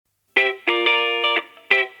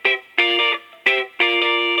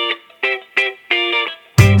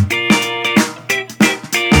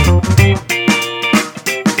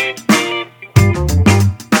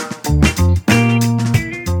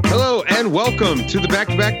Welcome to the Back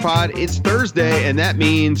to Back Pod. It's Thursday, and that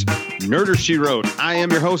means Nerder She Wrote. I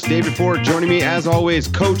am your host, David Ford. Joining me, as always,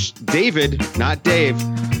 Coach David, not Dave,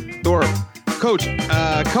 Thorpe. Coach,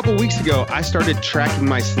 a couple weeks ago, I started tracking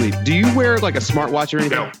my sleep. Do you wear like a smartwatch or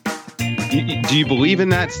anything? No. Do you believe in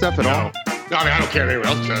that stuff at all? No, I mean, I don't care if anyone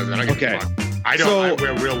else does. I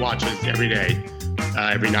wear real watches every day,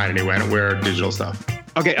 every night anyway. I don't wear digital stuff.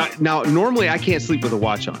 Okay, now, normally I can't sleep with a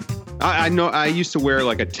watch on. I know I used to wear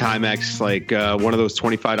like a Timex, like one of those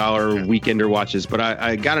 $25 weekender watches, but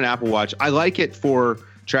I got an Apple Watch. I like it for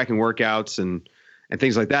tracking workouts and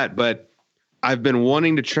things like that, but I've been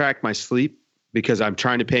wanting to track my sleep because I'm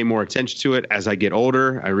trying to pay more attention to it as I get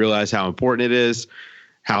older. I realize how important it is,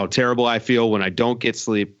 how terrible I feel when I don't get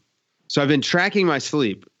sleep. So I've been tracking my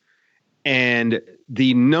sleep, and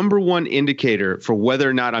the number one indicator for whether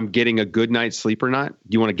or not I'm getting a good night's sleep or not,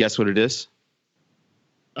 do you want to guess what it is?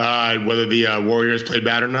 Whether the Warriors played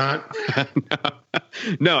bad or not?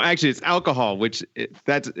 No, actually, it's alcohol, which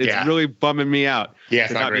it's really bumming me out. Yeah,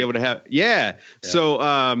 to not be able to have. Yeah. So,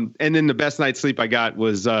 and then the best night's sleep I got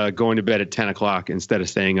was going to bed at 10 o'clock instead of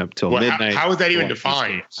staying up till midnight. How is that even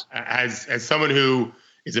defined? As someone who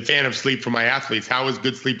is a fan of sleep for my athletes, how is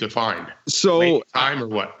good sleep defined? So late time or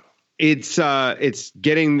what? It's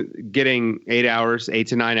getting 8 hours, 8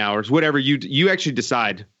 to 9 hours, whatever you actually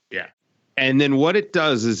decide. Yeah. And then what it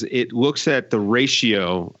does is it looks at the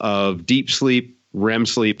ratio of deep sleep, REM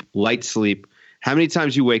sleep, light sleep, how many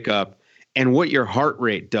times you wake up, and what your heart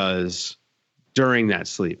rate does during that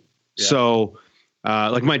sleep. Yeah. So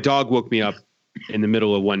like my dog woke me up in the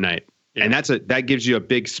middle of one night. Yeah. And that gives you a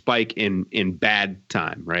big spike in bad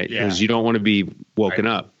time, right? Because you don't want to be woken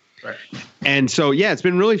up. Right. And so, it's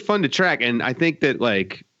been really fun to track. And I think that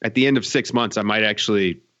like at the end of 6 months, I might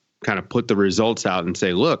actually kind of put the results out and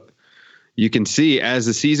say, look, you can see as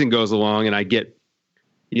the season goes along and I get,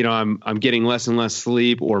 I'm getting less and less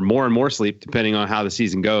sleep or more sleep, depending on how the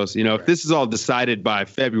season goes. If this is all decided by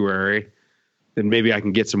February, then maybe I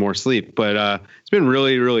can get some more sleep. But it's been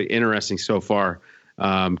really, really interesting so far.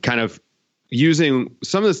 Kind of using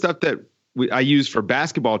some of the stuff that I use for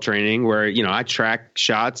basketball training where, I track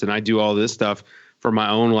shots and I do all this stuff for my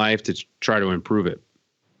own life to try to improve it.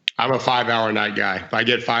 I'm a 5 hour night guy. If I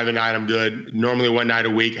get 5 a night, I'm good. Normally one night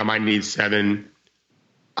a week, I might need 7.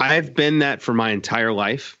 I've been that for my entire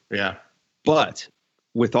life. Yeah. But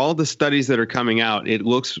with all the studies that are coming out, it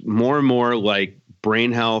looks more and more like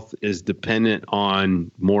brain health is dependent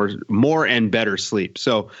on more and better sleep.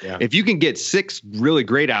 So if you can get 6 really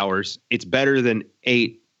great hours, it's better than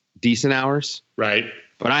 8 decent hours. Right.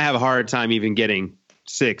 But I have a hard time even getting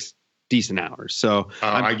 6 decent hours. So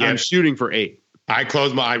I'm shooting for 8. I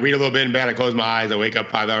read a little bit in bed. I close my eyes. I wake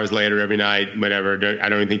up 5 hours later every night, whatever. I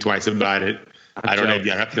don't even think twice about it. I don't know if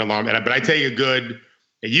you have to alarm that, but I take it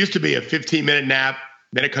used to be a 15-minute nap.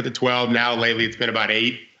 Then it cut to 12. Now lately it's been about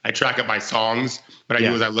 8. I track it by songs. What I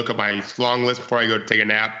do is I look at my song list before I go to take a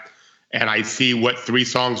nap, and I see what 3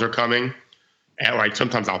 songs are coming. And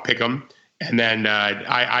sometimes I'll pick them. And then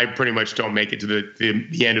I pretty much don't make it to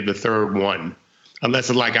the end of the third one. Unless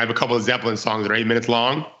it's like I have a couple of Zeppelin songs that are 8 minutes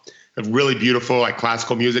long. Really beautiful, like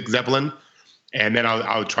classical music, Zeppelin. And then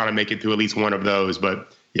I'll try to make it through at least one of those.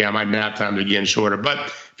 But my nap times are getting shorter. But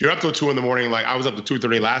if you're up till 2 in the morning, like I was up to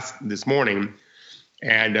 2:30 this morning,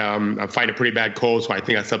 and I'm fighting a pretty bad cold, so I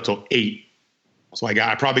think I slept till 8. So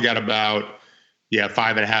I probably got about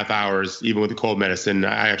 5.5 hours, even with the cold medicine.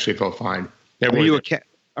 I actually felt fine.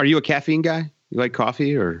 Are you a caffeine guy? You like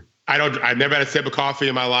coffee or? I've never had a sip of coffee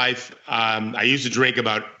in my life. I used to drink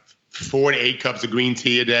about 4 to 8 cups of green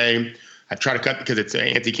tea a day. I try to cut because it's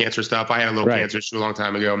anti-cancer stuff. I had a little cancer issue a long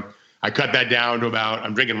time ago. I cut that down to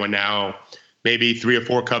I'm drinking one now, maybe 3 or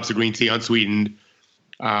 4 cups of green tea unsweetened.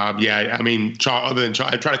 I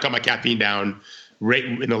try to cut my caffeine down right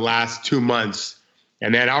in the last 2 months.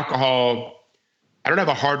 And then alcohol, I don't have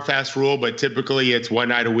a hard fast rule, but typically it's one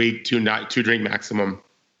night a week, 2 drink maximum.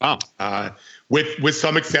 Wow. With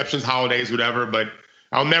some exceptions, holidays, whatever, but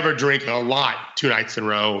I'll never drink a lot 2 nights in a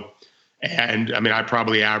row. And I mean, I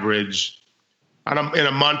probably average in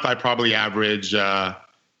a month,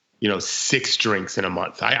 6 drinks in a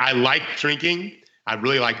month. I like drinking. I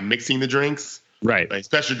really like mixing the drinks. Right.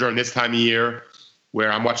 Especially during this time of year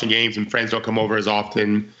where I'm watching games and friends don't come over as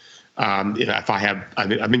often. If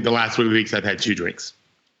I think the last 3 weeks I've had 2 drinks.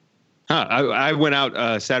 I went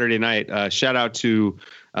out Saturday night. Shout out to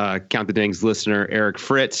Count the Dings listener Eric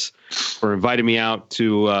Fritz for inviting me out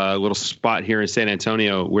to a little spot here in San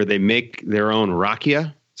Antonio where they make their own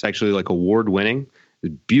rakia. It's actually like award winning.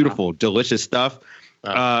 It's beautiful, delicious stuff.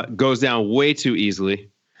 Goes down way too easily.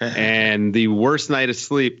 And the worst night of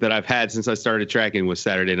sleep that I've had since I started tracking was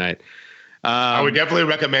Saturday night. I would definitely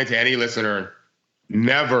recommend to any listener,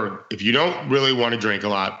 never, if you don't really want to drink a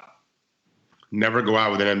lot, never go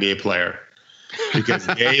out with an NBA player because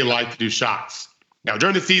they like to do shots. Now,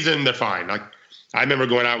 during the season, they're fine. Like, I remember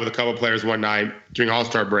going out with a couple of players one night during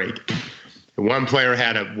All-Star break. And one player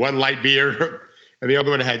had one light beer, and the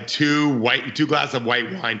other one had two glasses of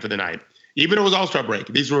white wine for the night. Even though it was All-Star break,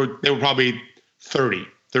 they were probably 30,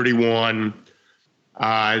 31.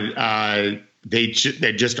 They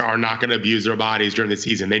just are not going to abuse their bodies during the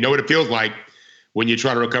season. They know what it feels like when you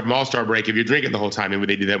try to recover from All-Star break if you're drinking the whole time. Maybe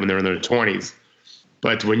they do that when they're in their 20s.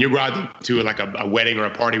 But when you go out to like a wedding or a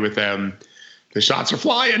party with them, the shots are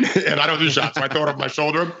flying. And I don't do shots, so I throw it off my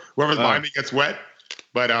shoulder. Whoever's behind me gets wet.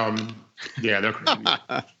 But yeah, they're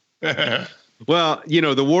crazy. Well,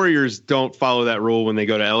 the Warriors don't follow that rule when they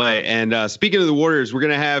go to LA. And speaking of the Warriors, we're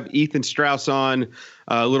going to have Ethan Strauss on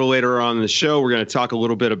a little later on in the show. We're going to talk a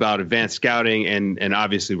little bit about advanced scouting, and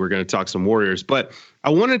obviously we're going to talk some Warriors. But I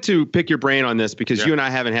wanted to pick your brain on this because you and I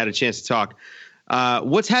haven't had a chance to talk.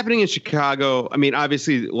 What's happening in Chicago? I mean,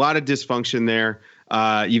 obviously a lot of dysfunction there.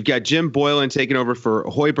 You've got Jim Boylan taking over for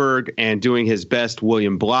Hoiberg and doing his best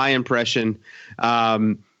William Bly impression.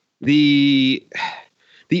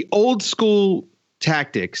 The old school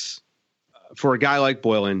tactics for a guy like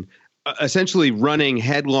Boylan, essentially running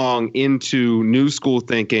headlong into new school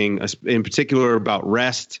thinking, in particular about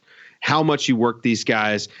rest, how much you work these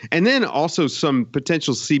guys, and then also some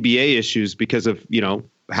potential CBA issues because of,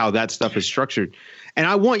 how that stuff is structured. And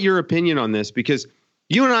I want your opinion on this because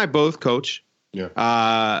you and I both coach. Yeah.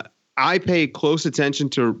 I pay close attention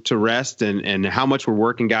to rest and how much we're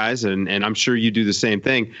working guys. And I'm sure you do the same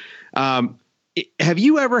thing. Have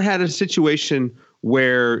you ever had a situation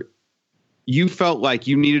where you felt like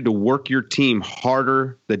you needed to work your team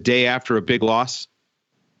harder the day after a big loss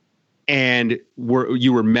and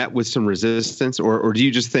you were met with some resistance, or do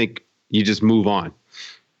you just think you just move on?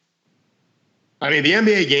 I mean, the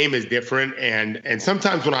NBA game is different. And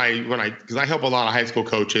sometimes because I help a lot of high school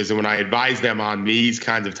coaches, and when I advise them on these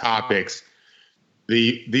kinds of topics,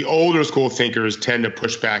 the older school thinkers tend to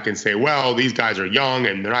push back and say, well, these guys are young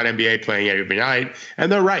and they're not NBA playing every night.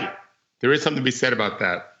 And they're right. There is something to be said about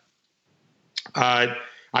that. I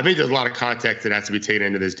think there's a lot of context that has to be taken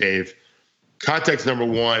into this, Dave. Context number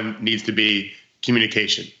one needs to be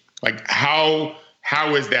communication. Like how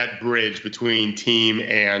is that bridge between team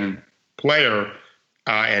and player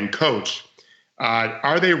and coach?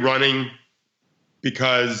 Are they running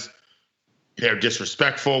because they're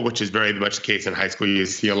disrespectful, which is very much the case in high school? You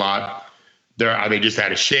see a lot. Are they just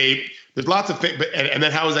out of shape? There's lots of things, and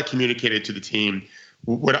then how is that communicated to the team?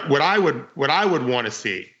 What I would want to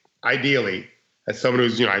see, ideally, as someone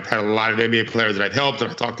who's I've had a lot of NBA players that I've helped,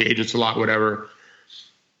 and I talk to agents a lot, whatever,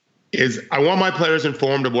 is I want my players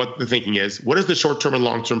informed of what the thinking is. What is the short-term and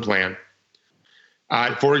long-term plan?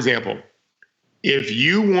 For example, if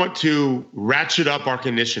you want to ratchet up our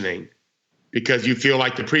conditioning because you feel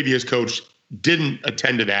like the previous coach didn't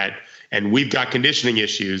attend to that and we've got conditioning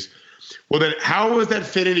issues, well, then how does that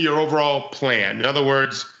fit into your overall plan? In other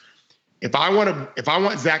words, if I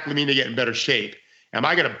want Zach LaVine to get in better shape, am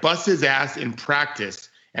I going to bust his ass in practice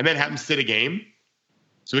and then have him sit a game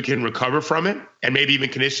so he can recover from it and maybe even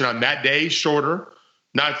condition on that day shorter,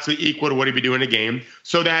 not to equal to what he'd be doing in a game,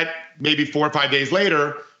 so that maybe 4 or 5 days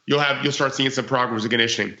later you'll start seeing some progress in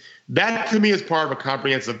conditioning. That to me is part of a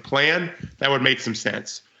comprehensive plan that would make some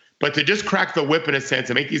sense. But to just crack the whip in a sense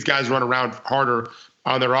and make these guys run around harder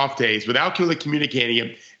on their off days without really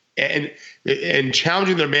communicating it and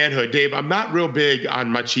challenging their manhood, Dave, I'm not real big on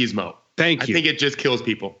machismo. Thank you. I think it just kills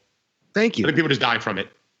people. Thank you. I think people just die from it.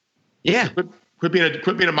 Yeah. Quit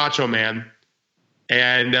being a macho man,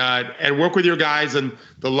 and work with your guys on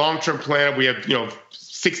the long-term plan. We have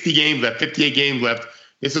 60 games left, 58 games left.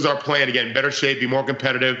 This is our plan to get in better shape, be more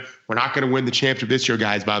competitive. We're not going to win the championship this year,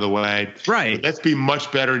 guys, by the way. Right. But let's be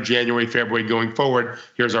much better in January, February going forward.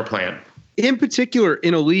 Here's our plan. In particular,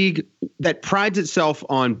 in a league that prides itself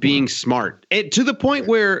on being smart, to the point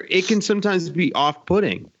where it can sometimes be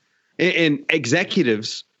off-putting. And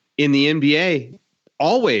executives in the NBA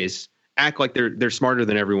always act like they're smarter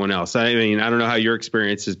than everyone else. I mean, I don't know how your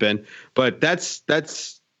experience has been, but that's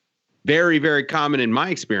very, very common in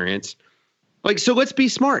my experience. Like, so let's be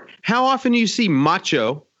smart. How often do you see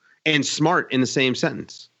macho and smart in the same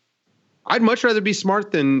sentence? I'd much rather be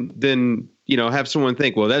smart than have someone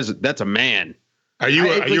think, well, that's a man. Are you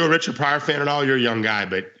a Richard Pryor fan at all? You're a young guy,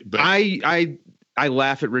 but I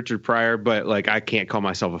laugh at Richard Pryor, but like I can't call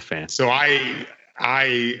myself a fan. So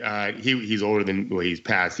he's older than, well, he's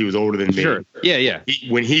passed. He was older than me. Sure. Yeah.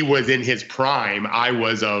 When he was in his prime, I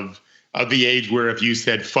was of of the age where if you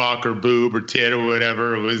said fuck or boob or tit or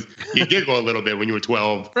whatever, you giggle a little bit when you were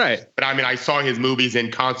 12. Right. But I mean, I saw his movies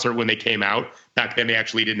in concert when they came out. Back then, they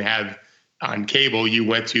actually didn't have on cable. You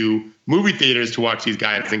went to movie theaters to watch these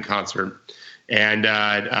guys in concert. And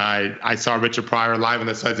I saw Richard Pryor live on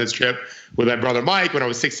the Sunset Strip with my brother Mike when I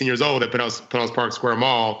was 16 years old at Pinellas Park Square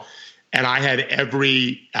Mall. And I had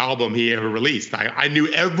every album he ever released. I knew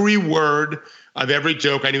every word of every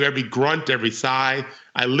joke. I knew every grunt, every sigh.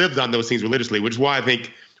 I lived on those things religiously, which is why I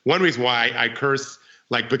think one reason why I curse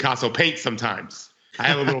like Picasso paints sometimes. I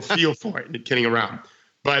have a little feel for it, kidding around.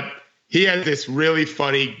 But he has this really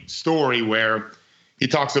funny story where he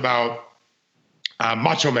talks about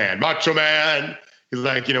Macho Man. He's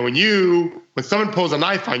like, when someone pulls a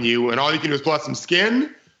knife on you and all you can do is pull out some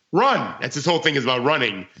skin, run. That's his whole thing is about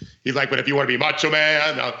running. He's like, but if you want to be Macho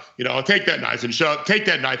Man, I'll take that knife and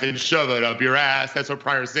shove it up your ass. That's what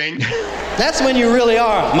Pryor sings. That's when you really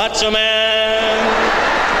are Macho Man.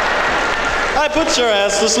 I put your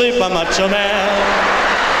ass to sleep, I'm Macho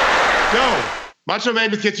Man. No, Macho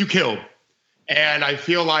Man just gets you killed. And I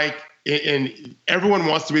feel like and everyone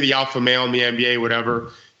wants to be the alpha male in the NBA,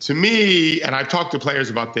 whatever. To me, and I've talked to players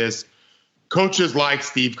about this, coaches like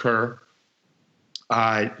Steve Kerr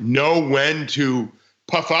know when to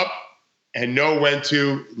puff up and know when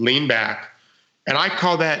to lean back. And I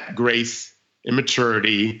call that grace and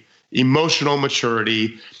maturity, emotional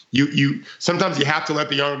maturity. You sometimes you have to let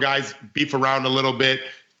the younger guys beef around a little bit.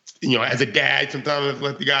 As a dad, sometimes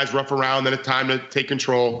let the guys rough around, then it's time to take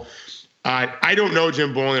control. I don't know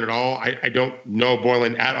Jim Boylan at all. I don't know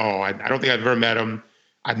Boylan at all. I don't think I've ever met him.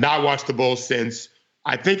 I've not watched the Bulls since.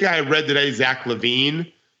 I think I read today Zach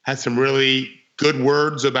LaVine has some really good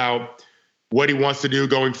words about what he wants to do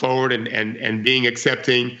going forward and being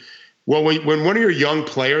accepting. Well, when one of your young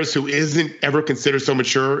players who isn't ever considered so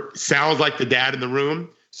mature sounds like the dad in the room,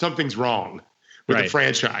 something's wrong with the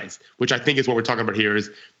franchise, which I think is what we're talking about here.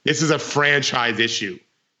 This is a franchise issue,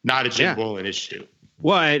 not a Jim Boylan issue.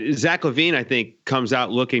 Well, Zach LaVine, I think, comes out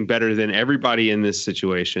looking better than everybody in this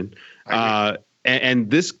situation. And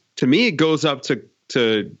this, to me, it goes up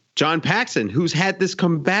to John Paxson, who's had this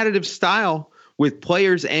combative style with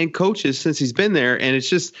players and coaches since he's been there. And it's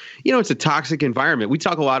just, it's a toxic environment. We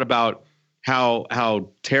talk a lot about how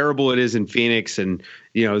terrible it is in Phoenix and,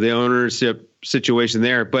 the ownership situation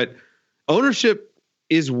there. But ownership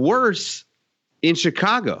is worse in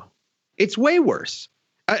Chicago. It's way worse.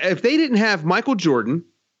 If they didn't have Michael Jordan,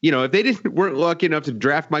 if they weren't lucky enough to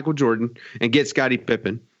draft Michael Jordan and get Scottie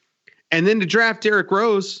Pippen, and then to draft Derrick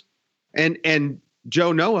Rose and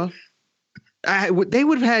Joe Noah, they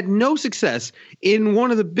would have had no success in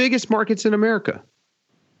one of the biggest markets in America.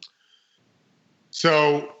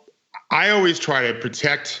 So I always try to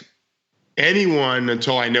protect anyone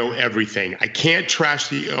until I know everything. I can't trash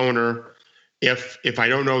the owner if I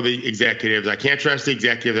don't know the executives. I can't trash the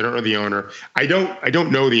executives. I don't know the owner. I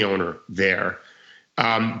don't know the owner there.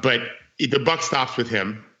 But the buck stops with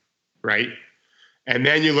him, right? And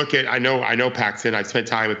then you look at, I know Paxson. I spent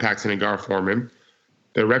time with Paxson and Gar Forman.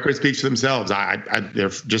 The record speaks for themselves.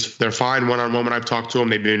 They're fine one-on-one when I've talked to them.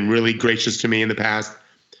 They've been really gracious to me in the past.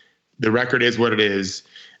 The record is what it is.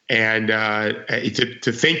 And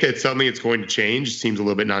to think that suddenly it's going to change seems a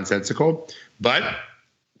little bit nonsensical. But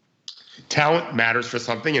talent matters for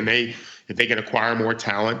something, and if they can acquire more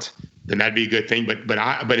talent, then that'd be a good thing.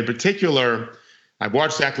 But in particular, I've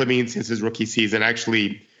watched Zach LaVine since his rookie season.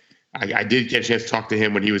 Actually, I did get a chance to talk to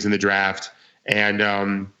him when he was in the draft, and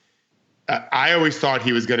I always thought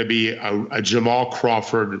he was going to be a Jamal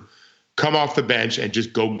Crawford, come off the bench and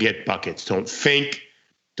just go get buckets. Don't think,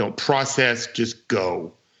 don't process, just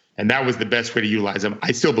go. And that was the best way to utilize him.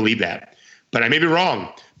 I still believe that, but I may be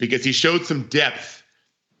wrong because he showed some depth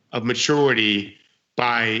of maturity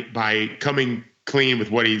by coming clean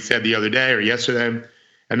with what he said the other day or yesterday.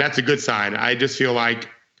 And that's a good sign. I just feel like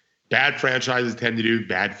bad franchises tend to do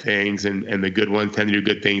bad things and the good ones tend to do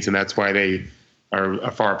good things. And that's why they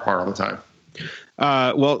are far apart all the time.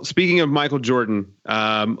 Well, speaking of Michael Jordan,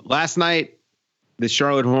 last night, the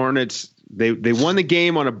Charlotte Hornets, they won the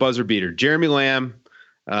game on a buzzer beater. Jeremy Lamb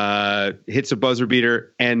hits a buzzer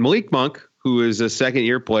beater, and Malik Monk, who is a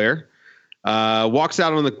second-year player, walks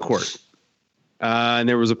out on the court. And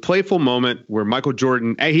there was a playful moment where Michael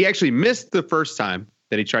Jordan, he actually missed the first time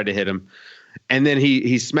that he tried to hit him. And then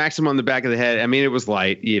he smacks him on the back of the head. I mean, it was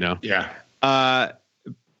light, Yeah.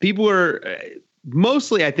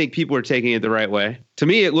 Mostly I think people are taking it the right way. To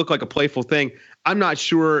me, it looked like a playful thing. I'm not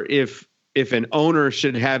sure if an owner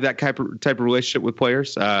should have that type of relationship with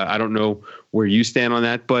players. I don't know where you stand on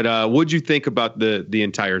that, but what'd you think about the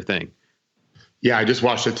entire thing? Yeah, I just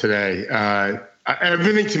watched it today.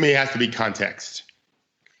 Everything to me has to be context.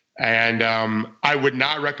 And I would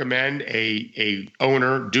not recommend a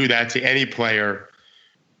owner do that to any player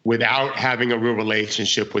without having a real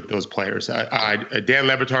relationship with those players. Dan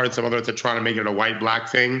Le Batard and some others are trying to make it a white-black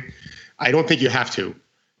thing. I don't think you have to.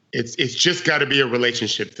 It's just got to be a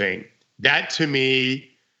relationship thing. That to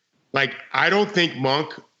me, like, I don't think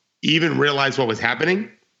Monk even realized what was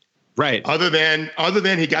happening. Right. Other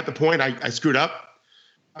than he got the point. I screwed up.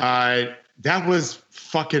 That was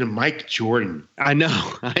fucking Mike Jordan. I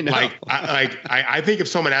know. I think if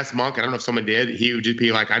someone asked Monk, I don't know if someone did, he would just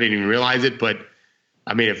be like, I didn't even realize it. But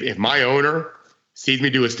I mean, if my owner sees me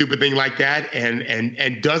do a stupid thing like that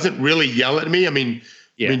and doesn't really yell at me, I mean,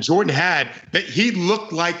 Jordan he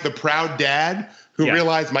looked like the proud dad who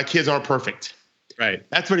realized my kids aren't perfect. Right.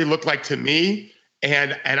 That's what he looked like to me.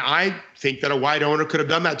 And I think that a white owner could have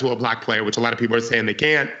done that to a black player, which a lot of people are saying they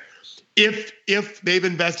can't, if they've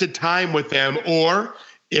invested time with them, or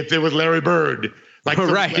if it was Larry Bird. Like,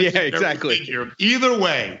 right. Yeah, exactly. Figure. Either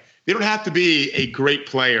way, they don't have to be a great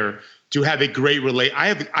player to have a great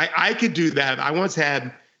I could do that. I once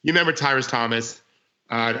had, you remember Tyrus Thomas,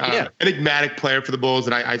 an enigmatic player for the Bulls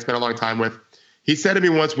that I spent a long time with. He said to me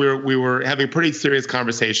once, we were having a pretty serious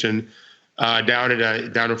conversation down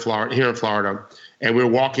in Florida, here in Florida, and we were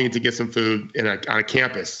walking to get some food on a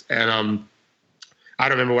campus. And I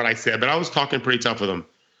don't remember what I said, but I was talking pretty tough with him.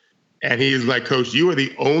 And he's like, Coach, you are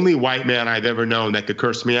the only white man I've ever known that could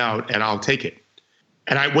curse me out, and I'll take it.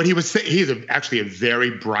 And what he was saying, he's actually a very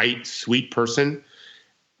bright, sweet person.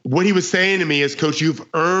 What he was saying to me is, Coach, you've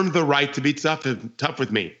earned the right to be tough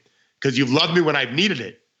with me because you've loved me when I've needed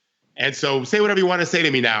it. And so say whatever you want to say to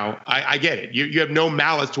me now. I get it. You have no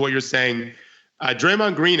malice to what you're saying.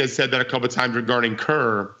 Draymond Green has said that a couple of times regarding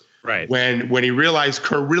Kerr. Right. When he realized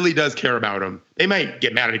Kerr really does care about him. They might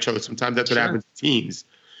get mad at each other sometimes. That's what happens to teams.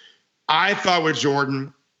 I thought with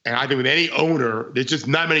Jordan, and I think with any owner, there's just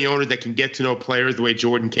not many owners that can get to know players the way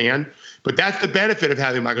Jordan can. But that's the benefit of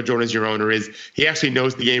having Michael Jordan as your owner, is he actually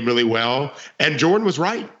knows the game really well. And Jordan was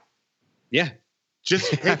right. Yeah.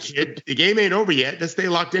 Just the game ain't over yet. Let's stay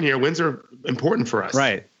locked in here. Wins are important for us.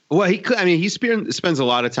 Right. Well, he spends a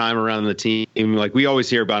lot of time around the team. Like, we always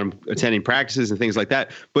hear about him attending practices and things like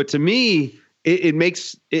that. But to me,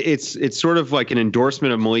 it's sort of like an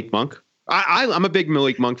endorsement of Malik Monk. I'm a big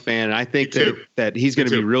Malik Monk fan, and I think that he's going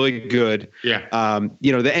to be really good. Yeah.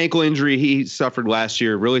 The ankle injury he suffered last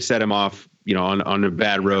year really set him off, on a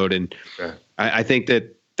bad road. And I think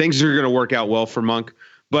that things are going to work out well for Monk.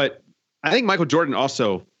 But I think Michael Jordan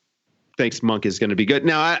also thinks Monk is going to be good.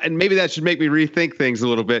 Now, and maybe that should make me rethink things a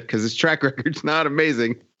little bit, because his track record's not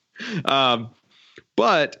amazing.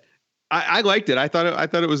 But I liked it. I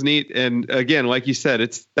thought it was neat. And again, like you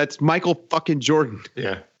said, that's Michael fucking Jordan.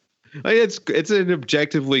 Yeah. Like, it's an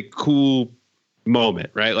objectively cool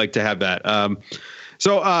moment, right? Like, to have that.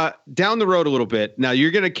 So down the road a little bit. Now,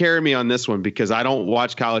 you're going to carry me on this one because I don't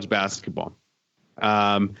watch college basketball.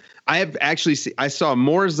 I saw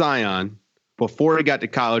more Zion before he got to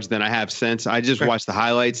college than I have since. I just watch the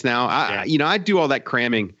highlights now. I do all that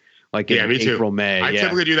cramming like in April, May. I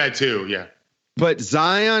typically do that too. Yeah. But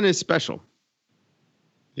Zion is special.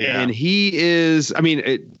 Yeah. And he is,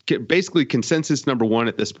 basically consensus number one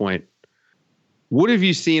at this point. What have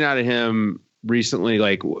you seen out of him recently?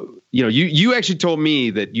 Like, you actually told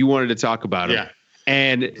me that you wanted to talk about him. Yeah.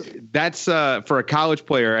 And that's for a college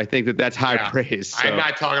player. I think that's high praise. So. I'm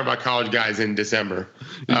not talking about college guys in December.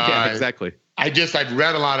 Yeah, exactly. I'd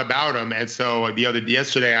read a lot about him. And so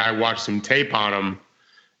yesterday I watched some tape on him,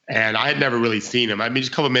 and I had never really seen him. Just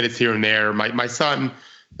a couple of minutes here and there. My son,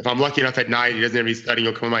 if I'm lucky enough at night, he doesn't have any studying,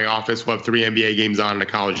 he'll come to my office. We'll have 3 NBA games on and a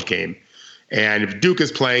college game. And if Duke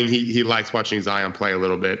is playing, he likes watching Zion play a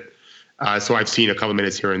little bit. So I've seen a couple of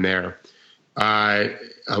minutes here and there.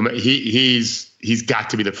 He's got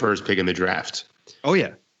to be the first pick in the draft. Oh,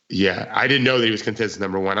 yeah. Yeah. I didn't know that he was consensus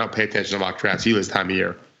number one. I don't pay attention to mock drafts this time of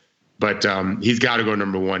year. But he's got to go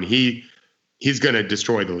number one. He's going to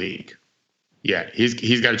destroy the league. Yeah.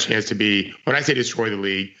 He's got a chance to be, when I say destroy the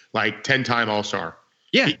league, like 10-time All-Star.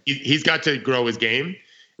 Yeah. He's got to grow his game,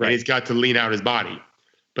 and he's got to lean out his body.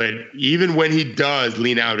 But even when he does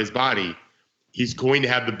lean out his body, he's going to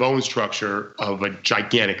have the bone structure of a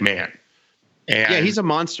gigantic man. And he's a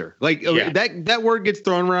monster. Like, that word gets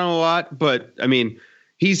thrown around a lot, but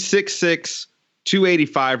he's 6'6",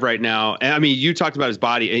 285 right now. And you talked about his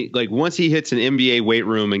body. Like, once he hits an NBA weight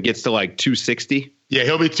room and gets to like 260. Yeah,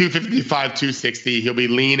 he'll be 255, 260. He'll be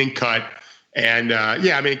lean and cut. And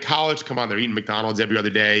college, come on, they're eating McDonald's every other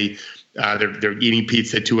day. They're eating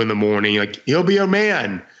pizza at 2 a.m. Like, he'll be a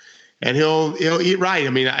man. and he'll eat right. I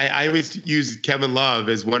mean, I always use Kevin Love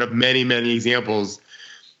as one of many, many examples.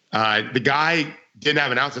 The guy didn't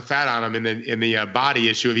have an ounce of fat on him in the body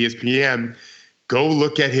issue of ESPN. Go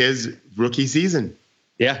look at his rookie season.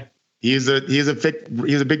 Yeah, he's a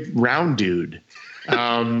big round dude.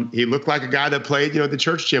 He looked like a guy that played, at the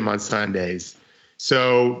church gym on Sundays.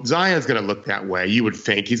 So Zion's going to look that way. You would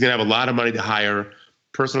think he's going to have a lot of money to hire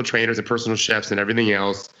personal trainers and personal chefs and everything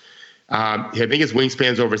else. I think his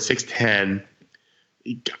wingspan's over 6'10".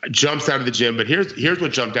 He jumps out of the gym, but here's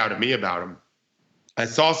what jumped out at me about him. I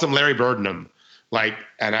saw some Larry Bird in him,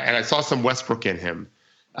 and I saw some Westbrook in him.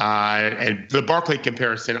 And the Barkley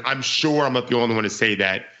comparison, I'm sure I'm not the only one to say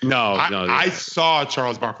that. No. I saw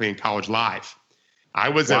Charles Barkley in college live. I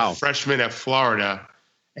was a freshman at Florida,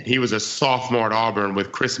 and he was a sophomore at Auburn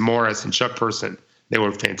with Chris Morris and Chuck Person. They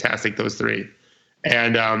were fantastic, those three.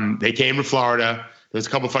 And they came to Florida. There's a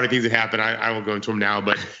couple of funny things that happened. I won't go into them now,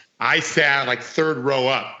 but I sat like third row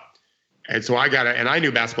up. And so and I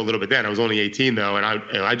knew basketball a little bit then. I was only 18 though, and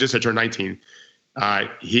I just had turned 19.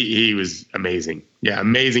 He was amazing. Yeah,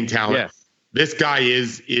 amazing talent. Yeah. This guy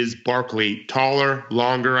is Barkley, taller,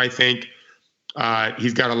 longer, I think.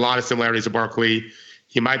 He's got a lot of similarities to Barkley.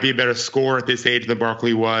 He might be a better scorer at this age than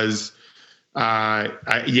Barkley was.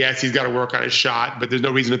 Yes, he's got to work on his shot, but there's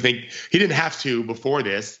no reason to think he didn't have to before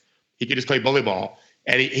this. He could just play bully ball.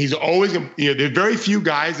 And he's always, there are very few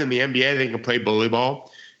guys in the NBA that can play bully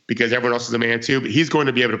ball because everyone else is a man too, but he's going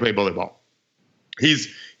to be able to play bully ball. He's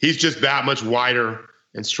just that much wider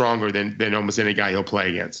and stronger than almost any guy he'll play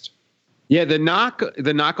against. Yeah, the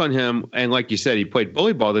knock on him, and like you said, he played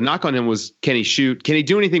bully ball. The knock on him was, can he shoot? Can he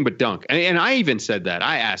do anything but dunk? And I even said that.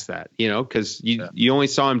 I asked that, because you only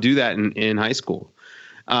saw him do that in high school.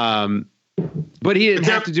 But he didn't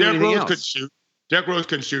have to do anything else. Could shoot. Derrick Rose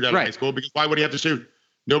couldn't shoot out of high school because why would he have to shoot?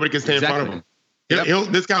 Nobody can stay in front of him.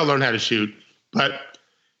 This guy will learn how to shoot. But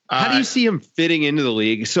how do you see him fitting into the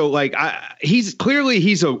league? So he's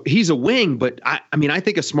a wing, but I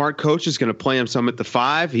think a smart coach is going to play him some at the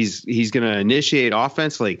 5. He's going to initiate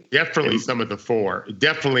offense. Definitely some at the 4.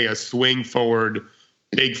 Definitely a swing forward,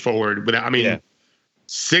 big forward. But 6'10"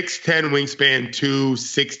 wingspan,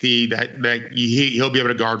 260. That he'll be able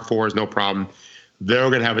to guard 4s, no problem. They're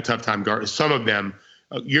going to have a tough time guarding some of them.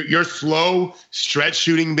 Your slow stretch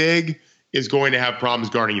shooting big is going to have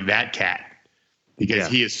problems guarding that cat. Because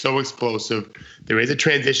he is so explosive. There is a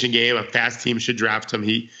transition game. A fast team should draft him.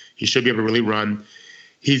 He should be able to really run.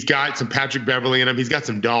 He's got some Patrick Beverly in him. He's got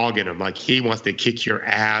some dog in him. He wants to kick your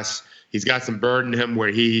ass. He's got some bird in him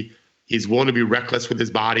where he's willing to be reckless with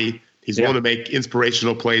his body. He's willing to make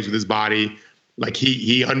inspirational plays with his body.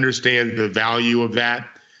 He understands the value of that.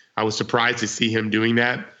 I was surprised to see him doing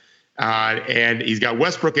that. And he's got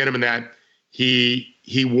Westbrook in him in that he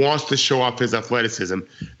wants to show off his athleticism.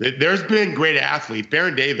 There's been great athletes.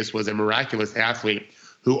 Baron Davis was a miraculous athlete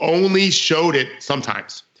who only showed it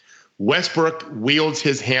sometimes. Westbrook wields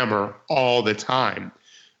his hammer all the time.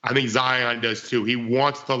 I think Zion does too. He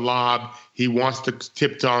wants the lob. He wants to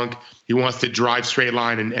tip dunk. He wants to drive straight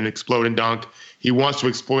line and explode and dunk. He wants to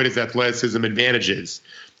exploit his athleticism advantages.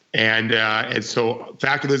 And so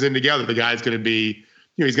factor those in together. The guy's going to be,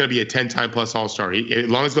 he's going to be a 10-time plus All-Star. As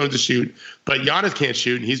long as he learns to shoot. But Giannis can't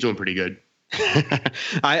shoot, and he's doing pretty good.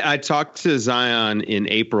 I talked to Zion in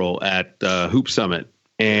April at Hoop Summit,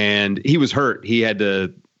 and he was hurt. He had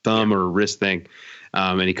the thumb or wrist thing,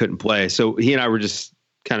 and he couldn't play. So he and I were just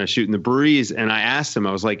kind of shooting the breeze, and I asked him,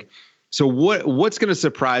 I was like, so what's going to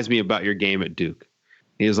surprise me about your game at Duke?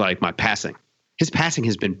 He was like, my passing. His passing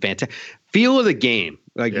has been fantastic. Feel of the game.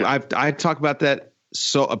 I talk about that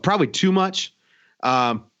so probably too much.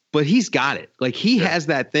 But he's got it. He has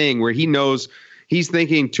that thing where he knows he's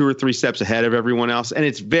thinking 2 or 3 steps ahead of everyone else. And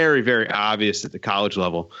it's very, very obvious at the college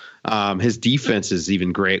level. His defense is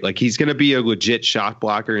even great. He's going to be a legit shot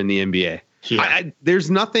blocker in the NBA. Yeah.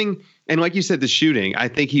 There's nothing. And like you said, the shooting, I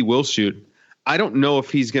think he will shoot. I don't know if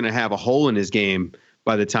he's going to have a hole in his game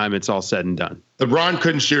by the time it's all said and done. LeBron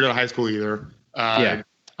couldn't shoot out of high school either. I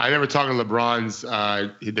remember talking to LeBron's,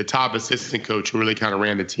 the top assistant coach who really kind of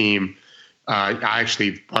ran the team. I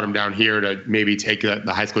actually brought him down here to maybe take the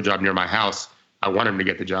high school job near my house. I want him to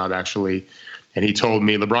get the job, actually. And he told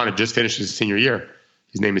me LeBron had just finished his senior year.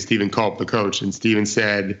 His name is Stephen Culp, the coach. And Stephen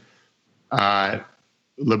said,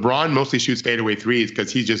 LeBron mostly shoots fadeaway threes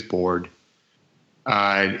because he's just bored.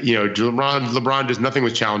 LeBron, just nothing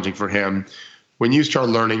was challenging for him. When you start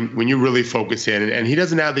learning, when you really focus in, and he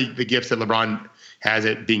doesn't have the gifts that LeBron has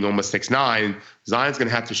at being almost 6'9", Zion's going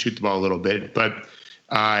to have to shoot the ball a little bit. But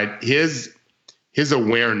his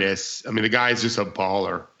awareness, the guy is just a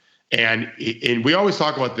baller. And we always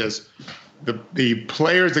talk about this. the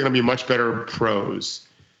players are going to be much better pros.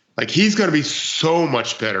 Like, he's going to be so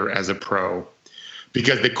much better as a pro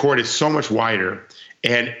because the court is so much wider.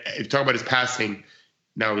 And if you talk about his passing,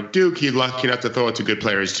 now with Duke, he's lucky enough to throw it to good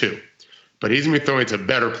players too. But he's going to be throwing to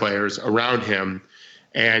better players around him.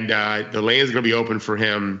 And the lane's going to be open for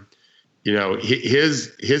him. You know,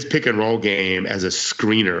 his pick and roll game as a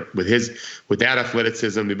screener with that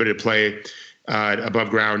athleticism, the ability to play above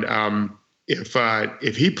ground.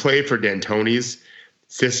 If he played for D'Antoni's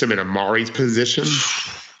system in Amari's position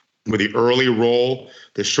with the early roll,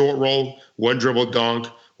 the short roll, one dribble dunk,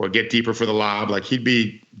 or get deeper for the lob, like, he'd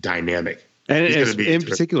be dynamic. And in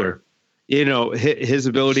particular, you know, his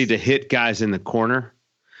ability to hit guys in the corner.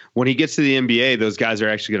 When he gets to the NBA, those guys are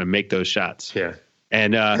actually going to make those shots. Yeah.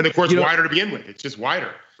 And the court's wider to begin with. It's just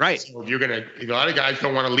wider. Right. So if a lot of guys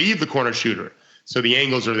don't want to leave the corner shooter. So the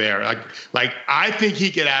angles are there. Like I think he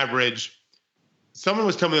could average. Someone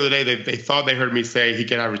was telling me the other day that they thought they heard me say he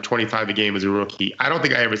could average 25 a game as a rookie. I don't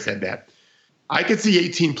think I ever said that. I could see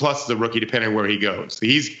 18 plus as a rookie, depending on where he goes. So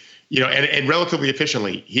he's, you know, and relatively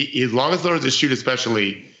efficiently. He as long as he learns to shoot,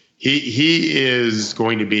 especially, he is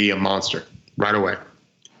going to be a monster right away.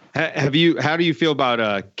 How do you feel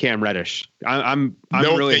about Cam Reddish? I'm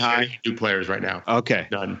really high. New players right now. Okay.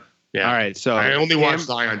 None. Yeah. All right. So I only watch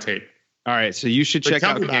Zion tape. All right. So you should check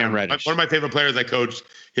out Cam Reddish. One of my favorite players I coached,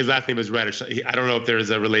 his last name is Reddish. I don't know if there's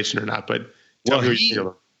a relation or not, but tell me what you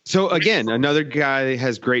feel. So again, another guy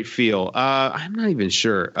has great feel. I'm not even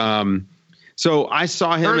sure. So I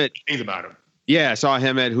saw him at things about him. Yeah, I saw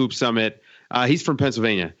him at Hoop Summit. He's from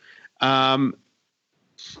Pennsylvania. Again,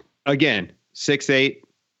 6'8",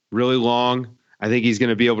 really long. I think he's going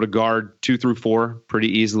to be able to guard 2 through 4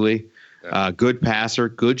 pretty easily. Yeah. Good passer,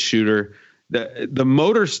 good shooter. The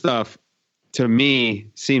motor stuff to me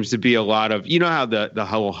seems to be a lot of, you know how the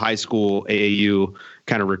whole high school AAU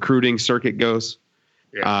kind of recruiting circuit goes.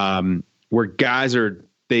 Yeah. Where guys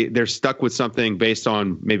they're stuck with something based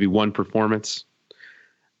on maybe one performance.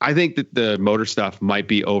 I think that the motor stuff might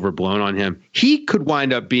be overblown on him. He could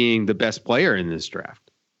wind up being the best player in this draft.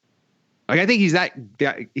 Like, I think he's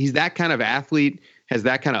that kind of athlete, has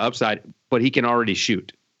that kind of upside, but he can already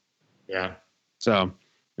shoot. Yeah. So,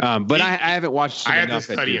 but I haven't watched him enough. I have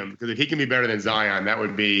to study him, because if he can be better than Zion, that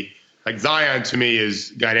would be like, Zion to me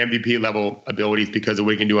is got MVP level abilities because of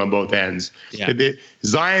what he can do on both ends. Yeah.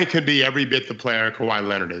 Zion could be every bit the player Kawhi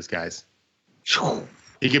Leonard is, guys.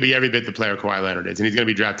 He could be every bit the player Kawhi Leonard is, and he's going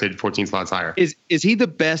to be drafted 14 slots higher. Is he the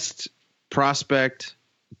best prospect?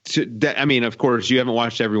 I mean, of course, you haven't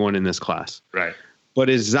watched everyone in this class, right? But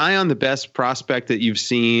is Zion the best prospect that you've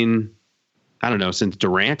seen? I don't know, since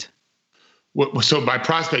Durant. So by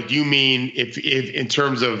prospect, you mean if in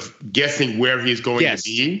terms of guessing where he's going to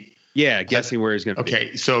be? Yeah, guessing where he's going to be.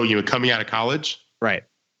 Okay, so coming out of college, right?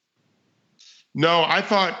 No, I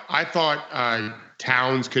thought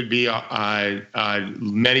Towns could be a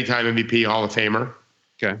many-time MVP Hall of Famer.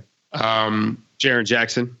 Okay. Jaren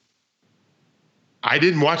Jackson. I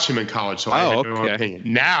didn't watch him in college, so I have no opinion.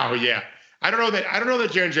 Now, yeah, I don't know that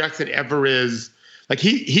Jaren Jackson ever is like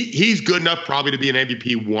he's good enough probably to be an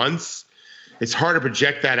MVP once. It's hard to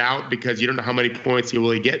project that out because you don't know how many points he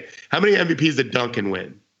will get. How many MVPs did Duncan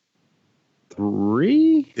win?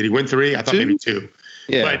 3? Did he win 3? I thought maybe 2.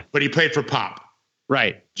 Yeah, but he played for Pop.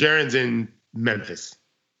 Right. Jaren's in Memphis.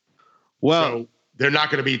 Well, so they're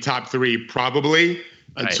not going to be top 3 probably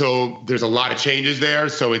until there's a lot of changes there.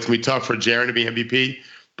 So it's going to be tough for Jaren to be MVP.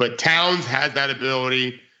 But Towns has that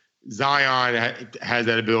ability. Zion has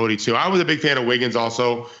that ability too. I was a big fan of Wiggins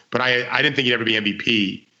also, but I didn't think he'd ever be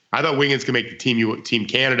MVP. I thought Wiggins could make the Team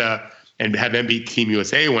Canada and have them beat Team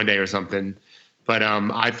USA one day or something. But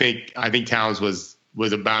I think Towns was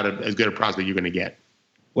about as good a prospect you're going to get.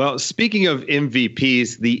 Well, speaking of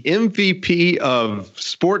MVPs, the MVP of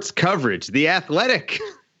sports coverage, The Athletic.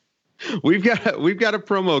 We've got a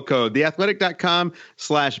promo code,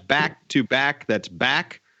 theathletic.com/back2back. That's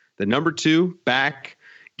back, the number 2, back,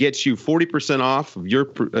 gets you 40% off of your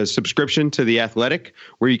subscription to The Athletic,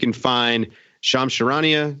 where you can find Shams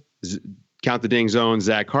Charania, Count the Ding Zone,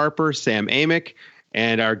 Zach Harper, Sam Amick,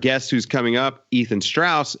 and our guest who's coming up, Ethan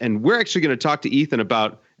Strauss. And we're actually going to talk to Ethan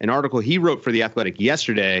about an article he wrote for The Athletic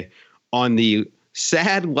yesterday on the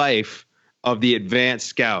sad life of the advanced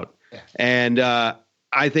scout. And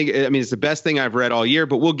I think, it's the best thing I've read all year,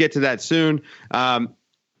 but we'll get to that soon. Let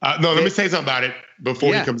me say something about it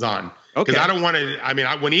before he comes on. Okay. Because I don't want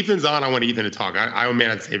to, when Ethan's on, I want Ethan to talk. I may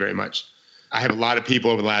not say very much. I have a lot of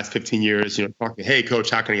people over the last 15 years, talking, hey, coach,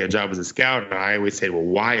 how can I get a job as a scout? And I always say, well,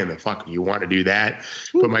 why in the fuck do you want to do that?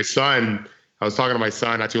 But my son, I was talking to my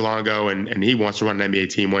son not too long ago, and he wants to run an NBA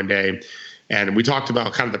team one day. And we talked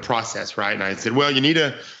about kind of the process, right? And I said, well, you need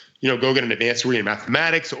to, go get an advanced degree in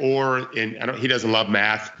mathematics he doesn't love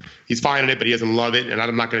math. He's fine in it, but he doesn't love it. And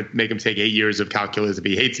I'm not going to make him take 8 years of calculus if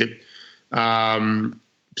he hates it.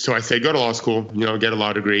 So I said, go to law school, get a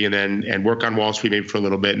law degree and work on Wall Street maybe for a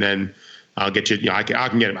little bit. And then I'll get you, I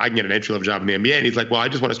can get an entry level job in the NBA. And he's like, well, I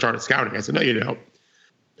just want to start at scouting. I said, no, you don't.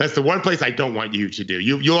 That's the one place I don't want you to do.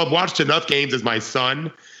 You'll have watched enough games as my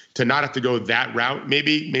son to not have to go that route.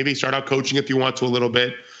 Maybe start out coaching if you want to a little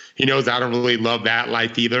bit. He knows I don't really love that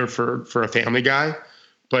life either for a family guy.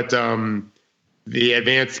 But the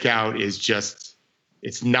advanced scout is just,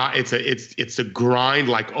 it's a grind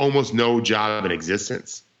like almost no job in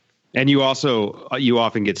existence. And you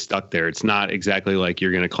often get stuck there. It's not exactly like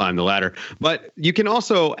you're going to climb the ladder. But you can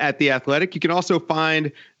also, at The Athletic, you can also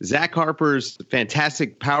find Zach Harper's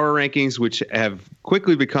fantastic power rankings, which have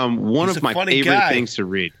quickly become one of my favorite things to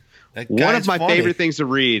read. One of my favorite things to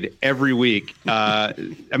read every week.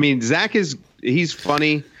 Zach he's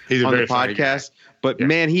funny on the podcast, but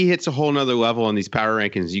man, he hits a whole nother level on these power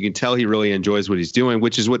rankings. You can tell he really enjoys what he's doing,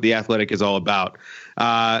 which is what The Athletic is all about.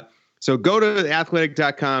 So go to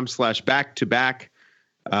theathletic.com/back-to-back.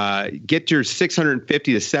 Get your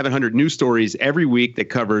 650 to 700 news stories every week that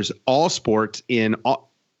covers all sports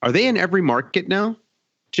are they in every market now,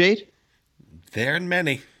 Jade? They're in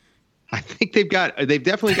many. I think they've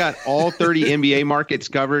definitely got all 30 NBA markets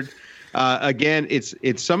covered. Again,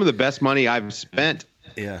 it's some of the best money I've spent.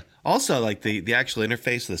 Yeah. Also, like the actual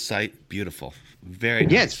interface of the site, beautiful. Very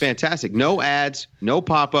nice. Yeah, it's fantastic. No ads, no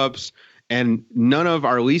pop-ups. And none of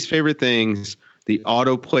our least favorite things, the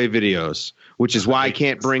autoplay videos, which is why I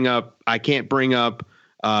can't bring up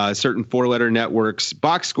certain 4-letter networks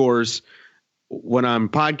box scores when I'm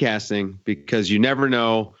podcasting, because you never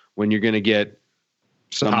know when you're going to get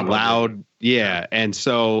some loud. Yeah. And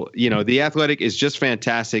so, The Athletic is just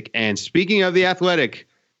fantastic. And speaking of The Athletic.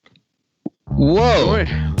 Whoa.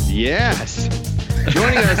 Yes.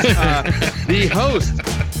 Joining us, the host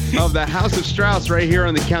of the House of Strauss right here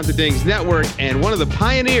on the Count the Dings Network, and one of the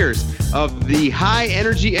pioneers of the high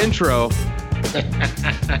energy intro,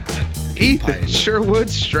 Ethan Sherwood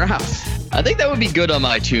Strauss. I think that would be good on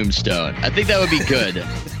my tombstone. I think that would be good.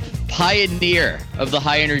 Pioneer of the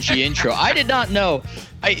high energy intro. I did not know.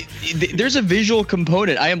 There's a visual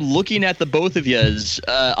component. I am looking at the both of yous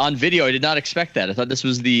on video. I did not expect that. I thought this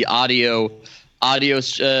was the audio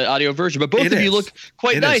version, but both of you look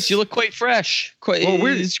quite nice. You look quite fresh.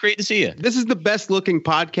 It's great to see you. This is the best looking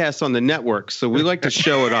podcast on the network, so we like to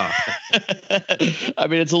show it off. I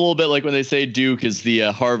mean, it's a little bit like when they say Duke is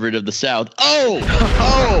the Harvard of the South. Oh,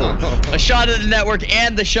 a shot at the network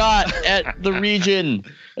and the shot at the region,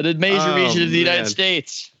 the major region of the United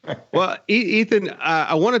States. Well, Ethan,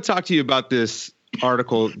 I want to talk to you about this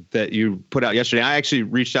article that you put out yesterday. I actually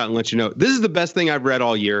reached out and let you know this is the best thing I've read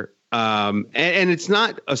all year. And it's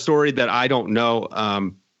not a story that I don't know.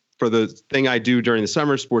 For the thing I do during the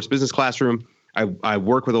summer, sports business classroom, I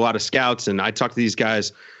work with a lot of scouts, and I talk to these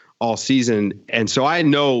guys all season. And so I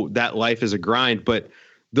know that life is a grind, but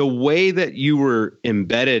the way that you were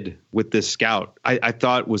embedded with this scout, I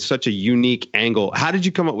thought was such a unique angle. How did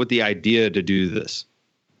you come up with the idea to do this?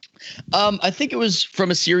 I think it was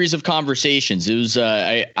from a series of conversations. It was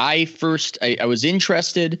I was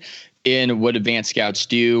interested in what advanced scouts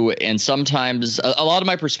do. And sometimes a lot of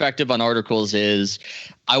my perspective on articles is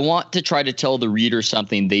I want to try to tell the reader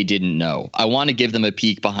something they didn't know. I want to give them a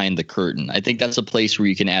peek behind the curtain. I think that's a place where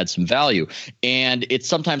you can add some value. And it's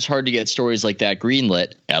sometimes hard to get stories like that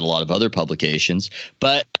greenlit at a lot of other publications,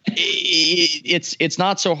 but it's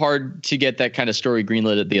not so hard to get that kind of story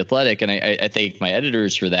greenlit at The Athletic. And I thank my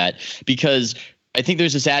editors for that, because I think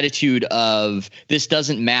there's this attitude of this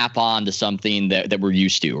doesn't map on to something that we're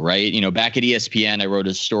used to, right? Back at ESPN, I wrote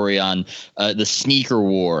a story on the sneaker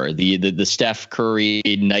war, the Steph Curry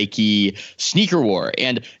Nike sneaker war.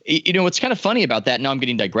 And, what's kind of funny about that, now I'm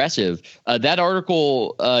getting digressive, that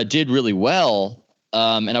article did really well.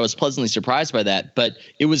 And I was pleasantly surprised by that, but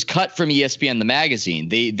it was cut from ESPN, the magazine.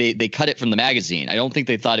 They cut it from the magazine. I don't think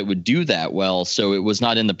they thought it would do that well, so it was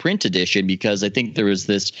not in the print edition, because I think there was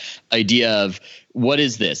this idea of, what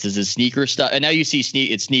is this? Is this sneaker stuff? And now you see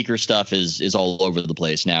sneaker stuff is all over the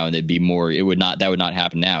place now, and that would not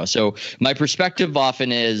happen now. So my perspective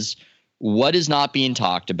often is, what is not being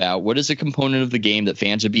talked about? What is a component of the game that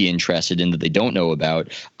fans would be interested in that they don't know about?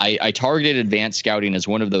 I targeted advanced scouting as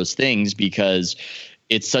one of those things, because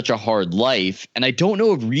it's such a hard life. And I don't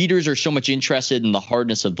know if readers are so much interested in the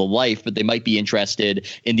hardness of the life, but they might be interested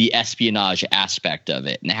in the espionage aspect of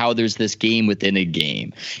it and how there's this game within a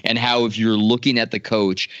game, and how if you're looking at the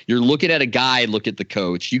coach, you're looking at a guy, look at the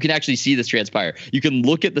coach. You can actually see this transpire. You can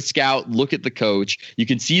look at the scout, look at the coach. You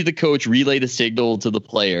can see the coach relay the signal to the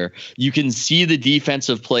player. You can see the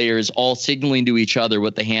defensive players all signaling to each other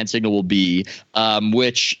what the hand signal will be,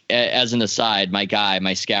 which, as an aside,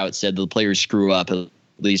 my scout said the players screw up at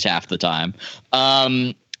least half the time.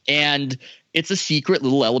 And it's a secret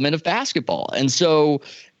little element of basketball. And so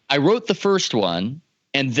I wrote the first one.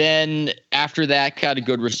 And then after that got a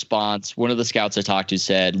good response. One of the scouts I talked to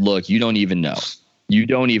said, look, you don't even know. You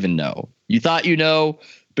don't even know. You thought you know,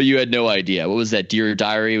 but you had no idea. What was that, Dear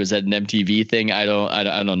Diary? Was that an MTV thing? I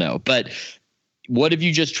don't know. But what if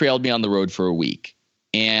you just trailed me on the road for a week?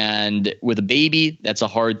 And with a baby, that's a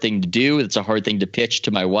hard thing to do. It's a hard thing to pitch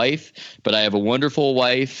to my wife, but I have a wonderful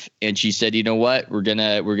wife, and she said, "You know what? We're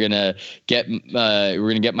gonna get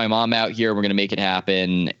my mom out here. We're gonna make it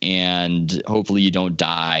happen, and hopefully you don't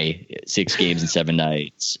die 6 games in 7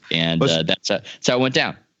 nights." And that's how it went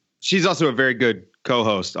down. She's also a very good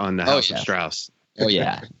co-host on the House of Strauss. Oh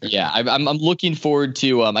yeah. I'm looking forward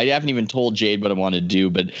to. I haven't even told Jade what I want to do,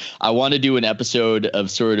 but I want to do an episode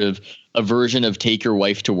of sort of a version of Take Your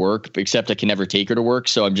Wife to Work, except I can never take her to work.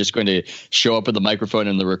 So I'm just going to show up with the microphone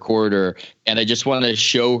and the recorder, and I just want to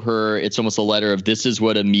show her. It's almost a letter of, this is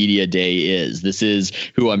what a media day is. This is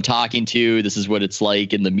who I'm talking to. This is what it's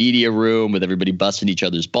like in the media room with everybody busting each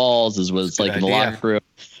other's balls. This is what it's like in the locker room.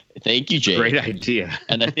 Thank you, Jade. Great idea.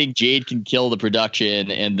 And I think Jade can kill the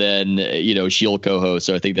production, and then she'll co-host.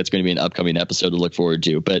 So I think that's going to be an upcoming episode to look forward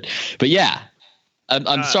to. But yeah,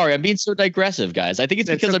 I'm sorry, I'm being so digressive, guys. I think it's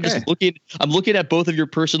because I'm just looking at both of your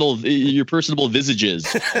personable visages.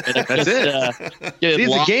 That's it.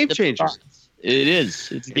 It's a game changer. It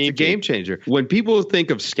is. It's a game changer. When people think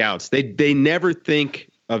of scouts, they never think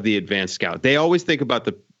of the advanced scout. They always think about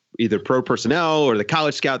the either pro personnel or the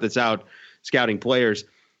college scout that's out scouting players.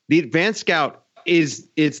 The advanced scout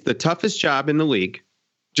it's the toughest job in the league,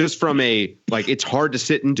 just from it's hard to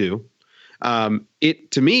sit and do.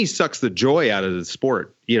 It, to me, sucks the joy out of the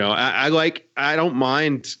sport. I don't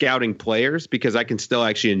mind scouting players because I can still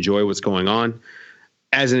actually enjoy what's going on.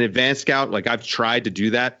 As an advanced scout, I've tried to do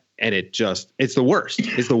that, and it's the worst.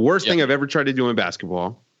 It's the worst thing I've ever tried to do in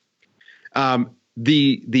basketball.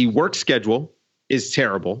 The work schedule is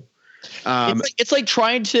terrible. It's like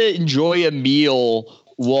trying to enjoy a meal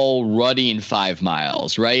while running 5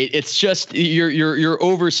 miles, right? It's just you're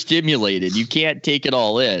overstimulated. You can't take it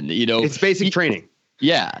all in. It's basic training.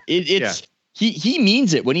 Yeah, he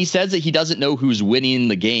means it when he says that he doesn't know who's winning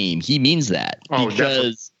the game. He means that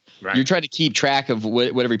because you're trying to keep track of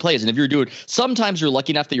whatever he plays. And if you're doing, sometimes you're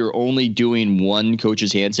lucky enough that you're only doing one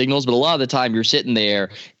coach's hand signals, but a lot of the time you're sitting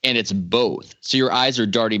there and it's both. So your eyes are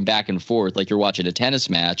darting back and forth like you're watching a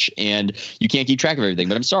tennis match, and you can't keep track of everything.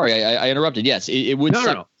 But I'm sorry, I interrupted. Yes, it would.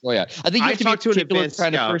 No. Oh yeah, I think you have to talked to an advanced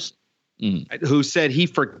scout who said he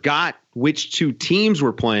forgot which 2 teams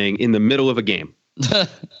were playing in the middle of a game.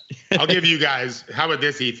 I'll give you guys. How about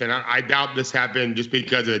this, Ethan? I doubt this happened just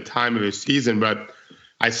because of the time of the season, but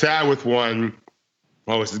I sat with one.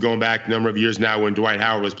 Well, this is going back a number of years now when Dwight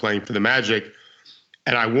Howard was playing for the Magic,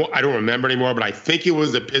 and I don't remember anymore, but I think it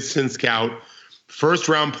was the Pistons scout. First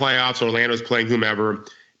round playoffs, Orlando's playing whomever.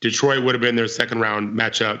 Detroit would have been their second round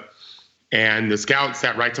matchup, and the scout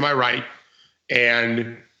sat right to my right,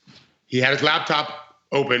 and he had his laptop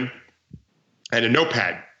open and a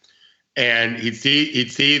notepad. And he'd see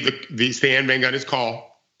the Stan Van Gundy's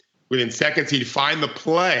call. Within seconds, he'd find the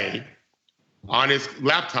play on his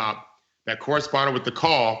laptop that corresponded with the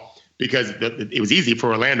call, because it was easy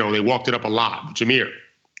for Orlando. They walked it up a lot, Jameer.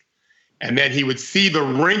 And then he would see the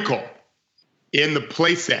wrinkle in the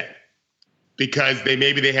play set because they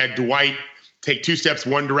had Dwight take 2 steps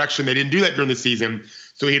one direction. They didn't do that during the season.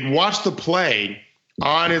 So he'd watch the play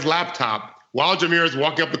on his laptop while Jameer is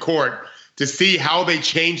walking up the court to see how they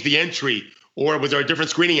changed the entry, or was there a different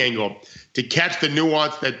screening angle, to catch the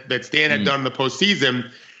nuance that Stan had done in the postseason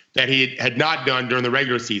that he had not done during the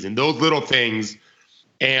regular season. Those little things.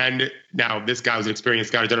 And now this guy was an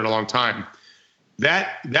experienced guy who's done it a long time.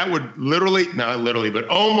 That would not literally, but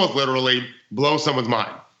almost literally blow someone's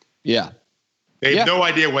mind. Yeah. They have no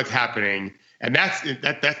idea what's happening. And that's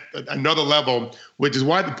another level, which is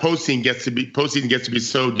why the postseason gets to be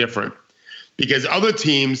so different. Because other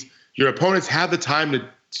teams, your opponents have the time to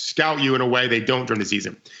scout you in a way they don't during the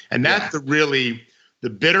season. And that's the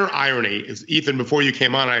bitter irony is, Ethan, before you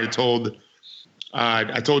came on, I told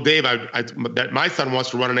Dave that my son wants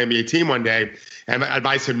to run an NBA team one day, and I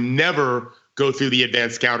advise him never go through the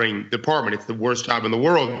advanced scouting department. It's the worst job in the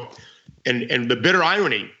world. And the bitter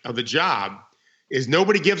irony of the job is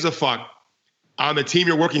nobody gives a fuck on the team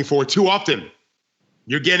you're working for too often.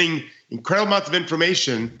 You're getting incredible amounts of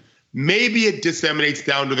information. Maybe it disseminates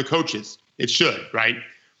down to the coaches. It should, right?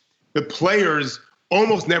 The players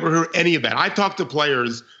almost never hear any of that. I talked to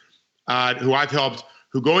players who I've helped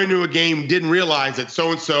who go into a game didn't realize that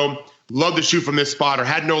so-and-so loved to shoot from this spot or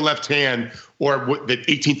had no left hand or the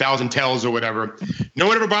 18,000 tells or whatever. No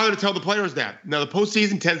one ever bothered to tell the players that. Now, the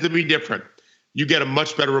postseason tends to be different. You get a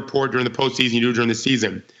much better report during the postseason you do during the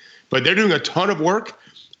season. But they're doing a ton of work,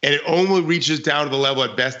 and it only reaches down to the level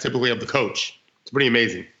at best typically of the coach. It's pretty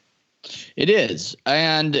amazing. It is.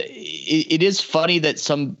 And it is funny that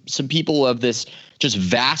some people have this just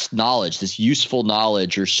vast knowledge, this useful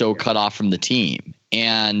knowledge, are so cut off from the team.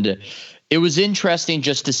 And it was interesting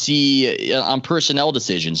just to see on personnel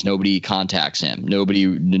decisions, nobody contacts him. Nobody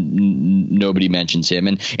mentions him.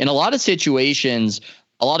 And in a lot of situations,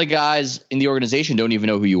 a lot of guys in the organization don't even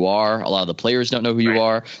know who you are. A lot of the players don't know who you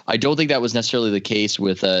are. I don't think that was necessarily the case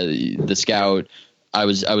with the scout I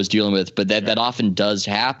was dealing with, but that often does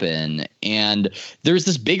happen. And there's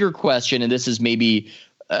this bigger question, and this is maybe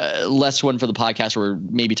less one for the podcast. We're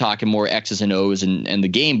maybe talking more X's and O's and the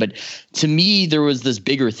game. But to me, there was this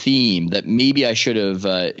bigger theme that maybe I should have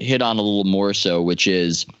hit on a little more so, which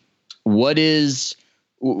is what is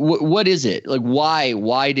it? Like,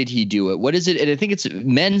 why did he do it? What is it? And I think it's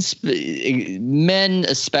men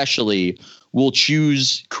especially will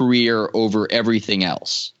choose career over everything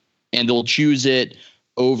else. And they'll choose it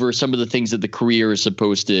over some of the things that the career is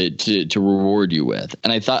supposed to reward you with.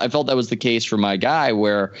 And I felt that was the case for my guy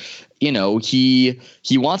where, he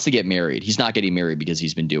wants to get married. He's not getting married because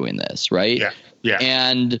he's been doing this. Right. Yeah. Yeah.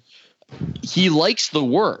 And he likes the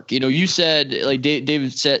work. You said, like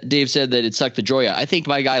Dave said that it sucked the joy out. I think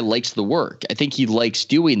my guy likes the work. I think he likes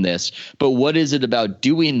doing this. But what is it about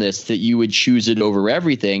doing this that you would choose it over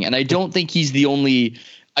everything? And I don't think he's the only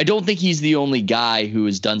guy who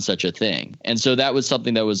has done such a thing. And so that was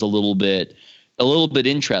something that was a little bit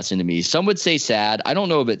interesting to me. Some would say sad. I don't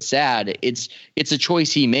know if it's sad. It's a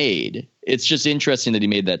choice he made. It's just interesting that he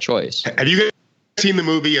made that choice. Have you guys seen the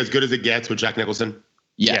movie As Good as It Gets with Jack Nicholson?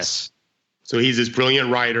 Yes. So he's this brilliant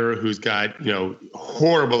writer who's got,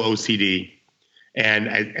 horrible OCD. And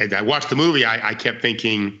as I watched the movie, I kept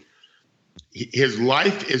thinking his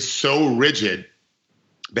life is so rigid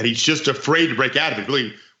that he's just afraid to break out of it.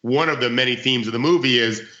 Really, one of the many themes of the movie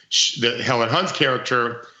is Helen Hunt's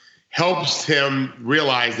character helps him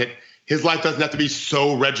realize that his life doesn't have to be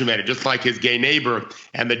so regimented, just like his gay neighbor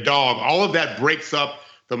and the dog. All of that breaks up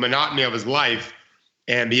the monotony of his life.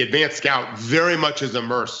 And the advanced scout very much is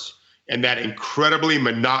immersed in that incredibly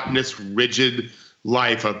monotonous, rigid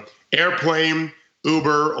life of airplane,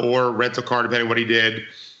 Uber, or rental car, depending on what he did,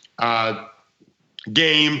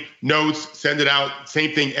 game, notes, send it out,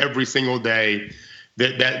 same thing every single day.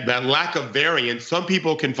 That lack of variance, some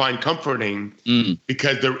people can find comforting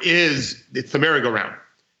because it's the merry-go-round.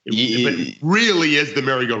 It really is the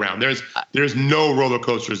merry-go-round. There's no roller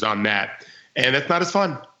coasters on that, and that's not as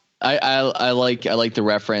fun. I like the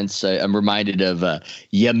reference. I'm reminded of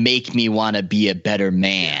 "You make me want to be a better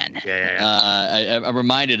man." Yeah. I'm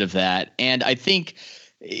reminded of that, and I think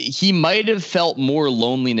he might have felt more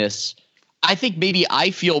loneliness. I think maybe I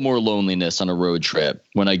feel more loneliness on a road trip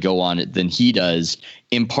when I go on it than he does,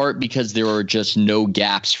 in part because there are just no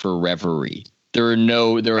gaps for reverie. There are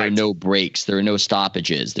no breaks. There are no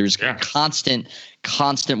stoppages. There's constant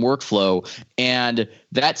workflow, and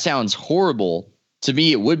that sounds horrible. To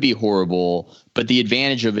me, it would be horrible, but the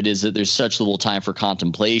advantage of it is that there's such little time for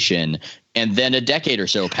contemplation, and then a decade or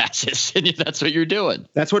so passes, and that's what you're doing.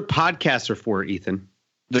 That's what podcasts are for, Ethan.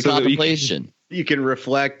 The contemplation. You can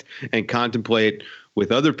reflect and contemplate with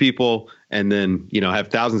other people, and then have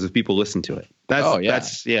thousands of people listen to it.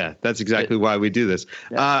 That's exactly why we do this.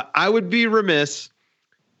 Yeah. I would be remiss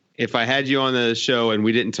if I had you on the show and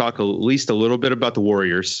we didn't talk at least a little bit about the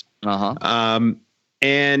Warriors.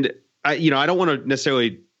 And I don't want to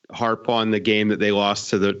necessarily harp on the game that they lost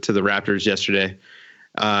to the Raptors yesterday.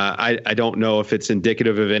 I don't know if it's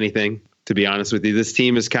indicative of anything, to be honest with you. This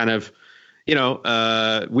team is kind of,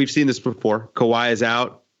 we've seen this before. Kawhi is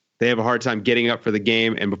out. They have a hard time getting up for the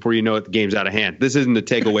game, and before you know it, the game's out of hand. This isn't a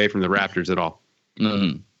takeaway from the Raptors at all.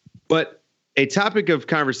 Mm-hmm. But a topic of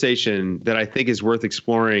conversation that I think is worth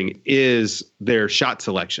exploring is their shot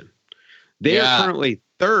selection. They are currently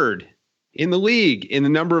third in the league in the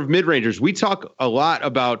number of mid-rangers. We talk a lot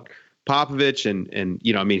about Popovich and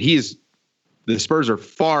the Spurs are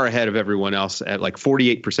far ahead of everyone else at like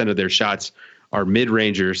 48% of their shots are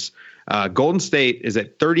mid-rangers. Golden State is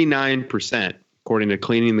at 39%, according to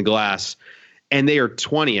Cleaning the Glass, and they are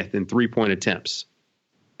 20th in 3-point attempts.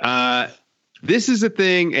 This is a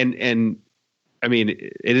thing, and I mean,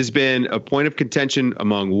 it has been a point of contention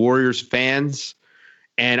among Warriors fans,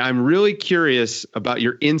 and I'm really curious about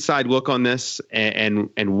your inside look on this and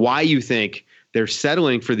why you think they're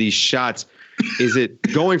settling for these shots. Is it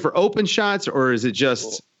going for open shots, or is it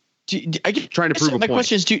just trying to prove a point? My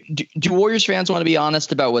question is, do Warriors fans want to be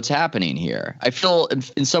honest about what's happening here? I feel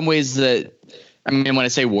in some ways that, I mean, when I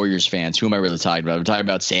say Warriors fans, who am I really talking about? I'm talking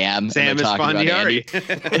about Sam. Sam is Fondiari.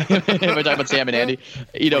 Am I talking about Sam and Andy?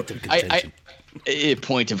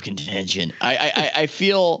 Point of contention. I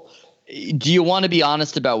feel. Do you want to be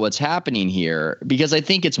honest about what's happening here? Because I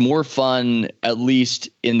think it's more fun, at least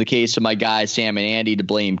in the case of my guys Sam and Andy, to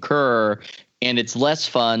blame Kerr, and it's less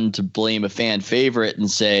fun to blame a fan favorite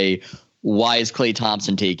and say, why is Klay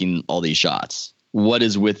Thompson taking all these shots? What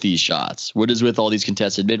is with these shots? What is with all these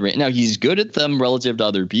contested mid-range? Now, he's good at them relative to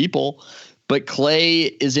other people, but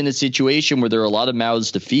Klay is in a situation where there are a lot of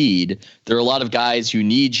mouths to feed. There are a lot of guys who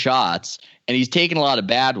need shots, and he's taking a lot of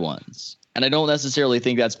bad ones. And I don't necessarily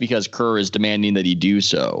think that's because Kerr is demanding that he do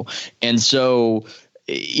so. And so,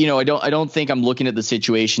 I don't think I'm looking at the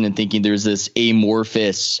situation and thinking there's this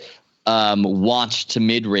amorphous want to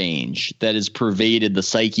mid-range that has pervaded the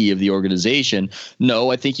psyche of the organization.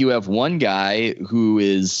 No, I think you have one guy who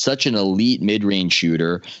is such an elite mid-range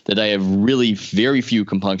shooter that I have really very few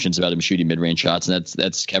compunctions about him shooting mid-range shots, and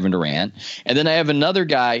that's Kevin Durant. And then I have another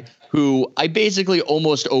guy who I basically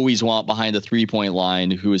almost always want behind the 3-point line,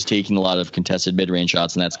 who is taking a lot of contested mid-range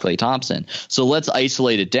shots, and that's Klay Thompson. So let's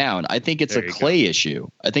isolate it down. I think it's a Klay issue.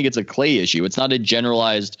 It's not a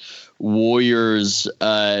generalized Warriors.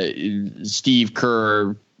 Steve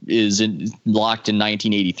Kerr is locked in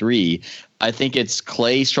 1983. I think it's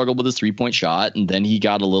Klay struggled with his 3-point shot, and then he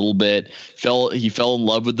got a little bit fell in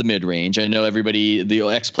love with the mid range. I know the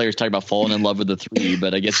ex players talk about falling in love with the 3,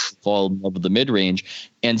 but I guess fall in love with the mid range.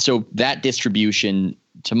 And so that distribution,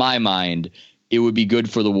 to my mind, it would be good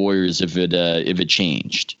for the Warriors if it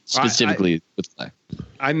changed specifically with Klay.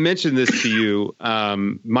 I mentioned this to you,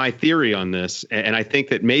 my theory on this, and I think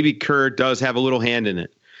that maybe Kerr does have a little hand in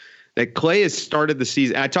it. That Klay has started the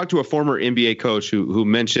season. I talked to a former NBA coach who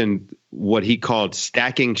mentioned what he called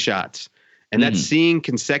stacking shots, and that's seeing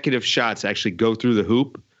consecutive shots actually go through the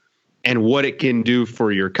hoop and what it can do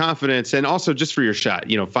for your confidence and also just for your shot,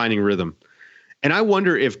 finding rhythm. And I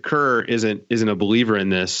wonder if Kerr isn't a believer in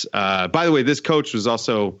this. By the way, this coach was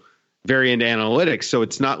also very into analytics, so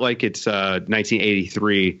it's not like it's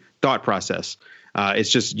 1983 thought process. It's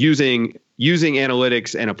just using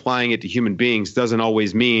analytics and applying it to human beings doesn't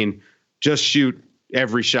always mean just shoot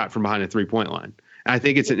every shot from behind the 3-point line. And I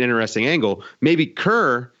think it's an interesting angle. Maybe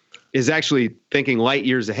Kerr is actually thinking light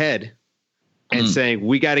years ahead and saying,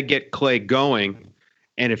 we got to get Klay going.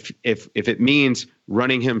 And if it means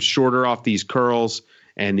running him shorter off these curls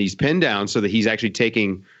and these pin downs so that he's actually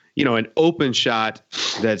taking, an open shot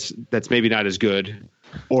that's maybe not as good,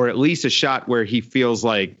 or at least a shot where he feels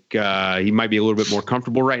like he might be a little bit more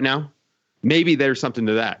comfortable right now. Maybe there's something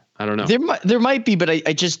to that. I don't know. There might be, but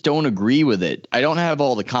I just don't agree with it. I don't have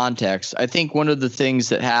all the context. I think one of the things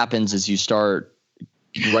that happens as you start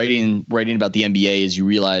writing about the NBA is you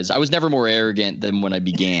realize I was never more arrogant than when I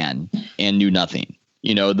began and knew nothing.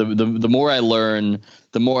 The more I learn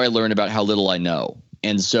about how little I know.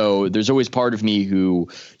 And so there's always part of me who,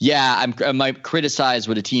 I might criticize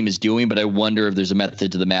what a team is doing, but I wonder if there's a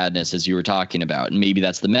method to the madness, as you were talking about. And maybe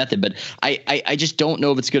that's the method. But I just don't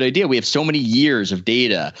know if it's a good idea. We have so many years of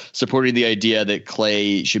data supporting the idea that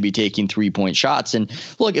Klay should be taking 3-point shots. And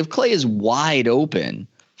look, if Klay is wide open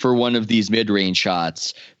for one of these mid-range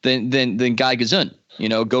shots, then Guy Gazunt,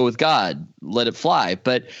 go with God, let it fly.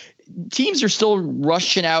 But teams are still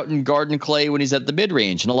rushing out and guarding Klay when he's at the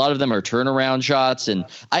mid-range, and a lot of them are turnaround shots. And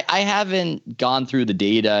I haven't gone through the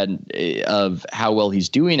data of how well he's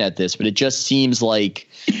doing at this, but it just seems like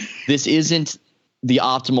this isn't the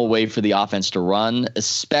optimal way for the offense to run,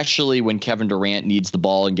 especially when Kevin Durant needs the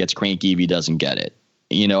ball and gets cranky if he doesn't get it.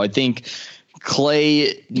 I think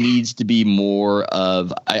Klay needs to be more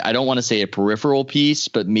of, I don't want to say a peripheral piece,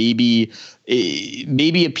 but maybe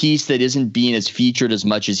a piece that isn't being as featured as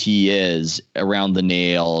much as he is around the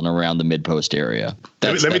nail and around the mid-post area.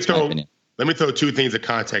 Let me throw two things of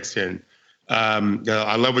context in.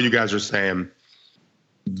 I love what you guys are saying.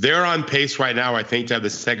 They're on pace right now, I think, to have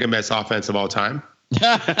the second best offense of all time.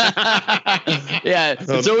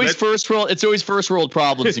 It's always first world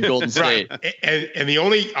problems in Golden State. Right. And the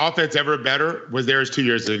only offense ever better was theirs 2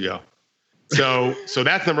 years ago. So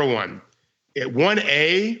that's number one. At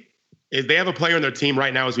 1A, is they have a player on their team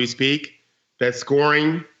right now as we speak that's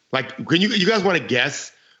scoring. Like, can you guys want to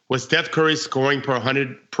guess what Steph Curry's scoring per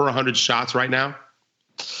 100 shots right now?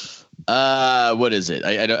 What is it?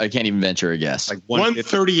 I can't even venture a guess. Like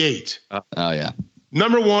 138. Oh yeah.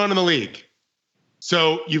 Number 1 in the league.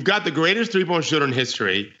 So you've got the greatest three-point shooter in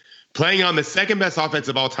history playing on the second best offense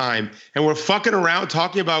of all time, and we're fucking around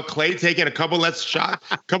talking about Klay taking a couple less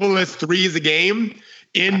threes a game.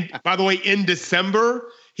 By the way, in December,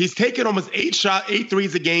 he's taken almost 8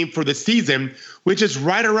 threes a game for the season, which is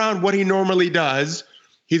right around what he normally does.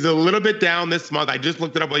 He's a little bit down this month. I just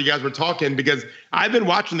looked it up while you guys were talking because I've been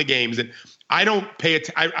watching the games, and I don't pay it.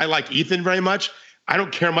 I like Ethan very much. I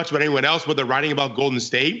don't care much about anyone else what they're writing about Golden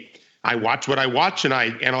State. I watch what I watch, and I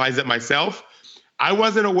analyze it myself. I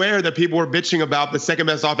wasn't aware that people were bitching about the second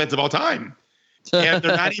best offense of all time, and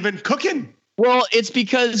they're not even cooking. Well, it's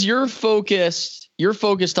because you're focused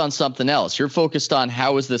on something else. You're focused on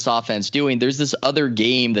how is this offense doing. There's this other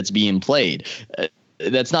game that's being played.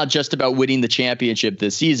 That's not just about winning the championship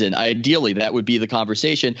this season. Ideally, that would be the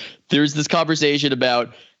conversation. There's this conversation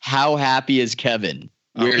about how happy is Kevin?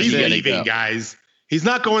 Where's he leaving, guys? He's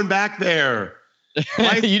not going back there.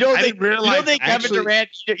 You don't think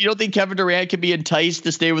Kevin Durant can be enticed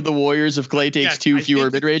to stay with the Warriors if Klay takes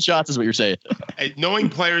fewer mid-range shots? Is what you're saying? Knowing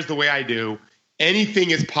players the way I do, anything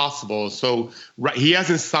is possible. So he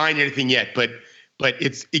hasn't signed anything yet, but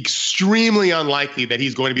it's extremely unlikely that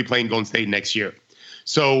he's going to be playing Golden State next year.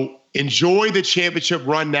 So enjoy the championship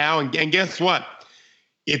run now, and guess what?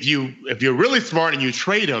 If you're really smart and you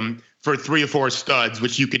trade him for 3 or 4 studs,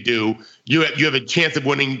 which you could do, you have a chance of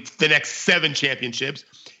winning the next 7 championships.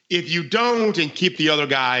 If you don't and keep the other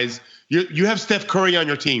guys, you have Steph Curry on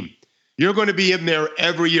your team. You're going to be in there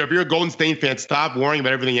every year. If you're a Golden State fan, stop worrying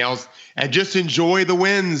about everything else and just enjoy the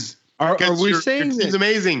wins. Are we saying your team's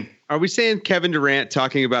amazing? Are we saying Kevin Durant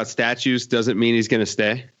talking about statues doesn't mean he's going to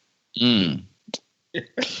stay?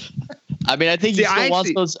 I mean, I think he still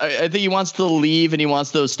wants those. I think he wants to leave, and he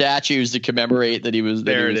wants those statues to commemorate that he was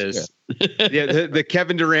there. It is. Yeah, the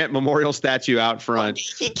Kevin Durant memorial statue out front.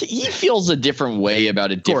 He feels a different way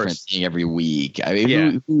about a different thing every week. I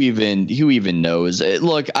mean, who even knows?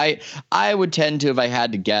 Look, I would tend to, if I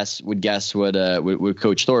had to guess, what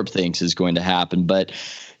Coach Thorpe thinks is going to happen, but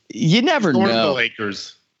you never know. The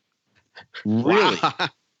Lakers. Really?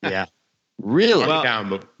 Yeah. Really?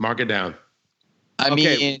 Mark it down. I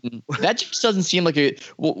mean, that just doesn't seem like a.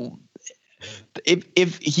 Well,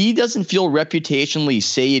 if he doesn't feel reputationally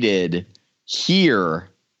sated here,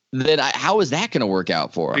 then how is that going to work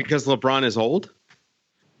out for him? Because LeBron is old?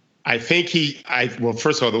 I think well,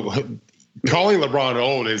 first of all, calling LeBron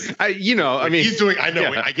old is, he's doing. I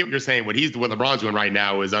know. Yeah. I get what you're saying. What LeBron's doing right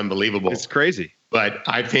now is unbelievable. It's crazy. But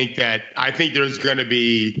I think there's going to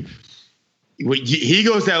be. He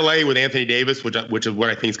goes to LA with Anthony Davis, which is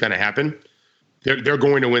what I think is going to happen. They're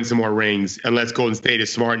going to win some more rings unless Golden State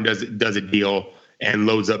is smart and does a deal and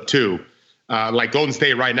loads up too. Like Golden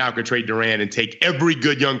State right now could trade Durant and take every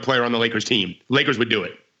good young player on the Lakers team. Lakers would do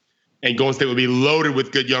it. And Golden State would be loaded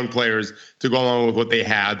with good young players to go along with what they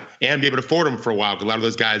have and be able to afford them for a while. Because a lot of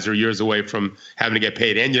those guys are years away from having to get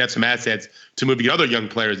paid. And you have some assets to move to get other young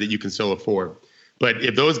players that you can still afford. But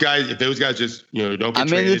if those guys just, don't get traded. I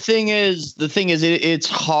mean, the thing is, it's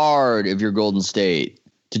hard if you're Golden State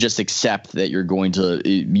to just accept that you're going to,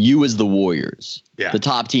 you as the Warriors, the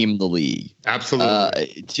top team in the league.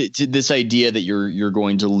 Absolutely. To this idea that you're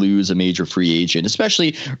going to lose a major free agent,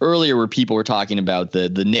 especially earlier where people were talking about the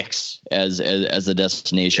Knicks as a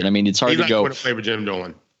destination. I mean, it's hard to go. He's not going to play with Jim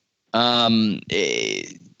Dolan.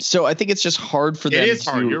 So I think it's just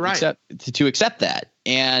retain to accept that.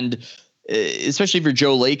 And especially if you're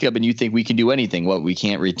Joe Lacob and you think we can do anything, we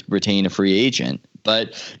can't retain a free agent.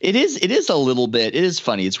 But it is a little bit. It is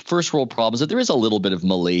funny. It's first world problems. That there is a little bit of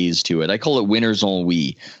malaise to it. I call it winners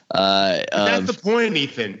ennui. That's the point,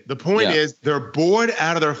 Ethan. The point is they're bored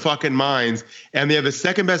out of their fucking minds, and they have the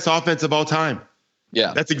second best offense of all time.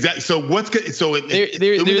 Yeah, that's exactly. So what's good? So there's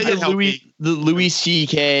the Louis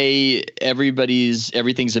C.K.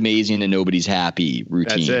 everything's amazing and nobody's happy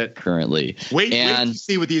routine. That's it. Currently. Wait to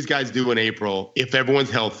see what these guys do in April if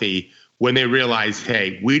everyone's healthy. When they realize,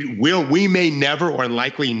 hey, we may never or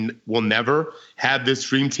likely will never have this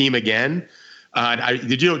dream team again.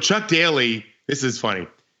 Did you know Chuck Daly? This is funny.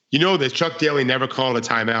 You know that Chuck Daly never called a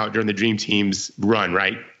timeout during the dream team's run,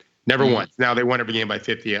 right? Never once. Now they won every game by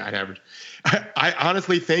 50 on average. I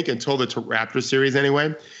honestly think until the Raptors series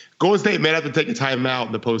anyway, Golden State may have to take a timeout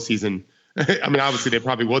in the postseason. I mean, obviously they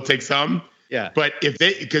probably will take some. Yeah. But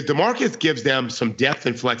because DeMarcus gives them some depth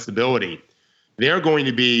and flexibility. they're going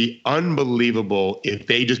to be unbelievable if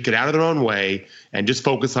they just get out of their own way and just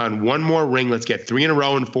focus on one more ring. Let's get 3 in a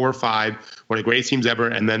row and 4 or 5, one of the greatest teams ever,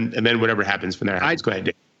 and then whatever happens from there happens. Go ahead,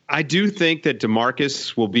 Dave. I do think that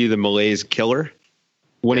DeMarcus will be the Malaise killer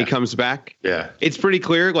when he comes back. Yeah. It's pretty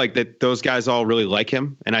clear like that those guys all really like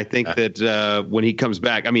him. And I think that when he comes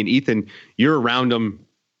back, I mean, Ethan, you're around him,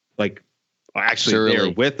 like actually there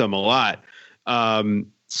with him a lot.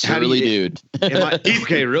 Surly dude.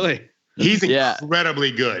 Okay, really? He's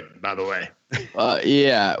incredibly good, by the way.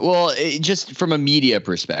 Yeah. Well, just from a media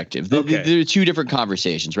perspective, there are two different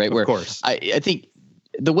conversations, right? Of course. I think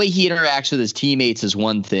the way he interacts with his teammates is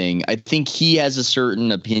one thing. I think he has a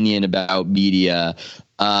certain opinion about media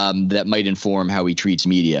that might inform how he treats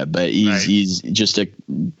media, but he's just a,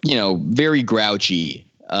 very grouchy.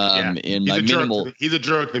 In my minimal, he's a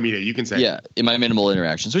jerk to the media. You can say, in my minimal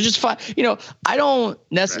interactions, which is fine. I don't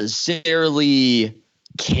necessarily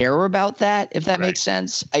care about that, if that makes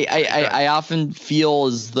sense. I often feel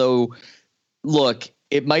as though, look,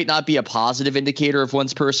 it might not be a positive indicator of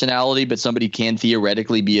one's personality, but somebody can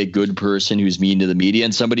theoretically be a good person who's mean to the media,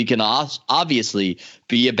 and somebody can obviously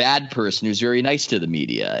be a bad person who's very nice to the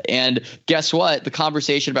media. And guess what? The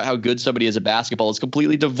conversation about how good somebody is at basketball is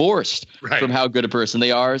completely divorced from how good a person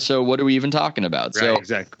they are. So what are we even talking about? Right, so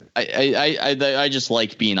exactly. I just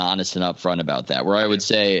like being honest and upfront about that. Where I would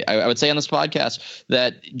say on this podcast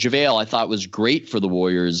that JaVale I thought was great for the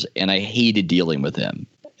Warriors, and I hated dealing with him.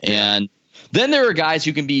 And then there are guys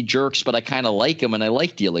who can be jerks, but I kind of like them and I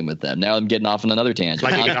like dealing with them. Now I'm getting off on another tangent.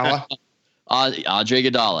 Like Iguodala? Andre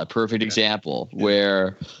Iguodala, perfect example,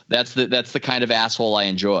 where that's the kind of asshole I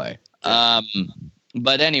enjoy.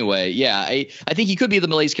 But anyway, I think he could be the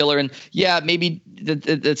Malaise killer, and maybe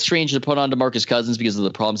that's strange to put on DeMarcus Cousins because of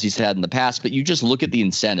the problems he's had in the past. But you just look at the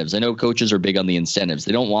incentives. I know coaches are big on the incentives.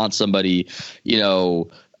 They don't want somebody, where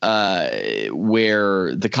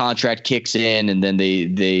the contract kicks in and then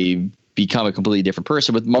they become a completely different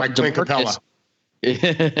person. With like Clint Capella.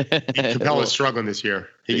 Capella's struggling this year.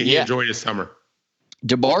 He enjoyed his summer.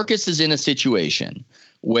 DeMarcus is in a situation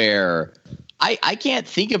where I can't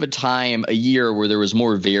think of a year where there was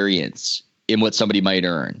more variance in what somebody might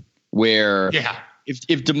earn. Where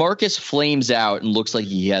if DeMarcus flames out and looks like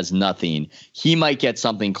he has nothing, he might get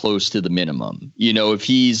something close to the minimum. If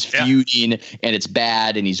he's feuding and it's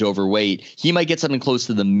bad and he's overweight, he might get something close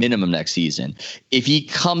to the minimum next season. If he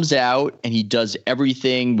comes out and he does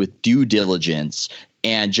everything with due diligence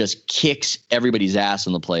and just kicks everybody's ass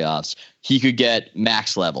in the playoffs, he could get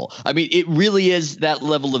max level. I mean, it really is that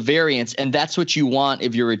level of variance, and that's what you want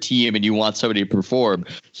if you're a team and you want somebody to perform.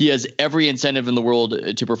 He has every incentive in the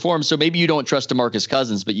world to perform, so maybe you don't trust DeMarcus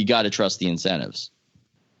Cousins, but you got to trust the incentives.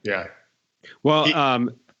 Yeah. Well,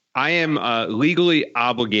 I am legally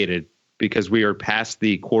obligated, because we are past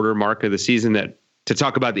the quarter mark of the season, to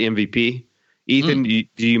talk about the MVP. Ethan, do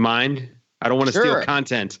you mind? I don't want to steal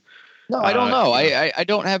content. No, I don't know. I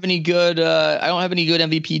don't have any good. I don't have any good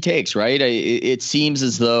MVP takes. Right. It seems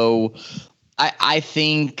as though I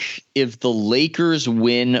think if the Lakers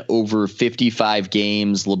win over 55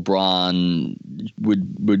 games, LeBron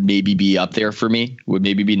would maybe be up there for me. Would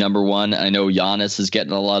maybe be number one. I know Giannis is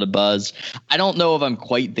getting a lot of buzz. I don't know if I'm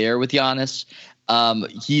quite there with Giannis.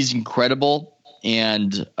 He's incredible.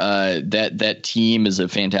 And that team is a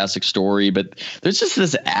fantastic story, but there's just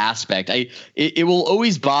this aspect. It will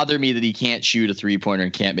always bother me that he can't shoot a 3-pointer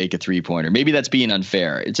and can't make a 3-pointer. Maybe that's being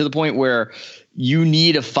unfair. It's to the point where you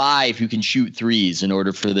need a 5 who can shoot threes in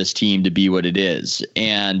order for this team to be what it is.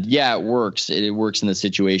 And it works. It works in this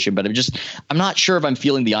situation, but I'm not sure if I'm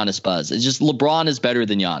feeling the honest buzz. It's just LeBron is better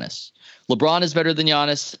than Giannis. LeBron is better than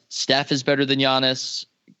Giannis. Steph is better than Giannis.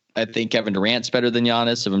 I think Kevin Durant's better than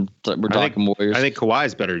Giannis. We're talking Warriors. I think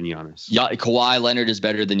Kawhi's better than Giannis. Yeah, Kawhi Leonard is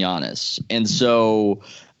better than Giannis. And so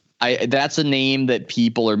that's a name that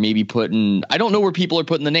people are maybe putting. I don't know where people are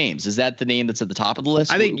putting the names. Is that the name that's at the top of the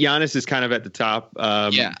list? I think Giannis is kind of at the top.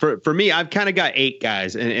 For me, I've kind of got 8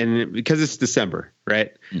 guys, and because it's December,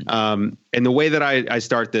 right? And the way that I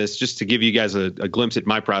start this, just to give you guys a glimpse at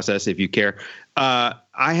my process, if you care, I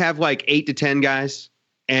have like 8 to 10 guys,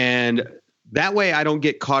 and that way I don't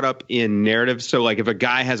get caught up in narrative. So like if a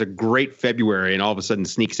guy has a great February and all of a sudden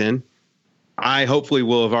sneaks in, I hopefully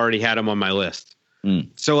will have already had him on my list.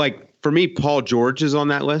 So like for me, Paul George is on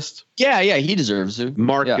that list. Yeah, he deserves it.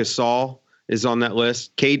 Marc Gasol is on that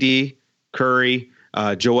list. KD, Curry,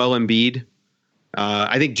 Joel Embiid.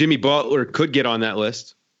 I think Jimmy Butler could get on that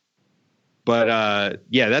list. But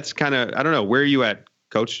that's kind of, I don't know. Where are you at,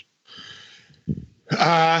 Coach?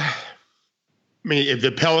 I mean, if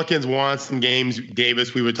the Pelicans won some games,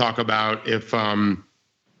 Davis, we would talk about. If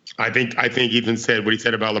I think Ethan said what he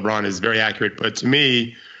said about LeBron is very accurate. But to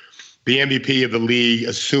me, the MVP of the league,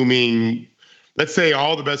 assuming, let's say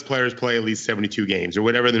all the best players play at least 72 games or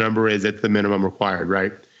whatever the number is, that's the minimum required,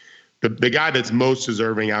 right? The guy that's most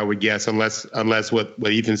deserving, I would guess, unless what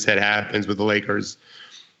Ethan said happens with the Lakers,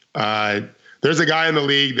 there's a guy in the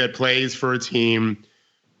league that plays for a team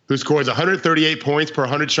who scores 138 points per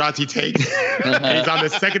 100 shots he takes. And he's on the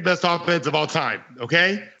second best offense of all time.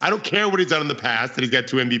 Okay? I don't care what he's done in the past, that he's got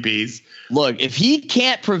 2 MVPs. Look, if he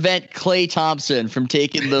can't prevent Klay Thompson from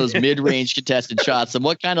taking those mid-range contested shots, then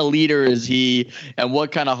what kind of leader is he and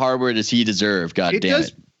what kind of hardware does he deserve? God damn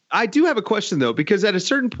it. I do have a question, though, because at a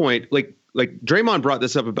certain point, like Draymond brought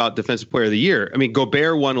this up about Defensive Player of the Year. I mean,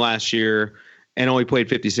 Gobert won last year and only played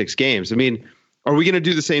 56 games. I mean, are we going to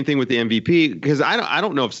do the same thing with the MVP? Because I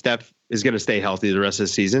don't know if Steph is going to stay healthy the rest of the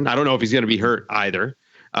season. I don't know if he's going to be hurt either.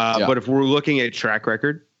 But if we're looking at track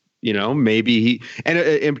record, maybe he, and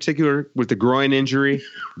in particular with the groin injury,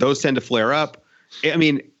 those tend to flare up. I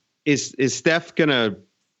mean, is Steph going to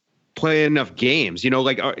play enough games?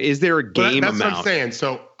 Is there a game that's amount? That's what I'm saying.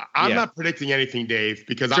 So I'm not predicting anything, Dave,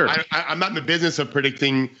 because sure. I'm not in the business of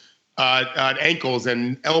predicting ankles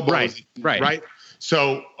and elbows. Right.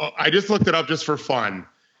 So I just looked it up just for fun.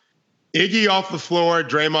 Iggy off the floor,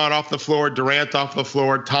 Draymond off the floor, Durant off the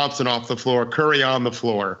floor, Thompson off the floor, Curry on the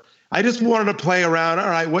floor. I just wanted to play around. All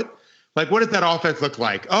right, what does that offense look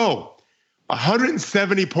like? Oh,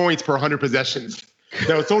 170 points per 100 possessions.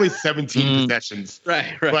 No, it's only 17 possessions.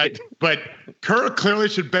 Right. But Kerr clearly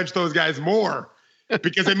should bench those guys more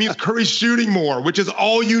because it means Curry's shooting more, which is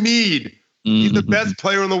all you need. He's the best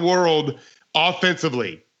player in the world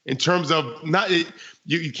offensively. In terms of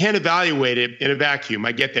you can't evaluate it in a vacuum.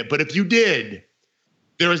 I get that. But if you did,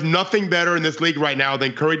 there is nothing better in this league right now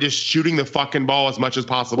than Curry just shooting the fucking ball as much as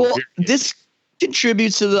possible. Well, this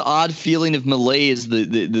contributes to the odd feeling of malaise,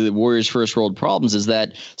 the Warriors' first world problems, is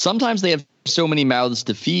that sometimes they have so many mouths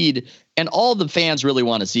to feed, and all the fans really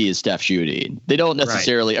want to see is Steph shooting. They don't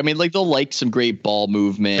necessarily, I mean, they'll like some great ball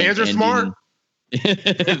movement. Fans are smart.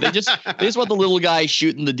 they just want the little guy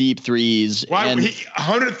shooting the deep threes. Why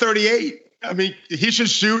 138? I mean, he should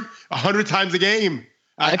shoot 100 times a game.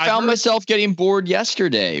 I found myself getting bored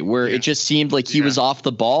yesterday where it just seemed like he was off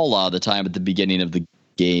the ball a lot of the time at the beginning of the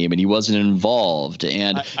game and he wasn't involved.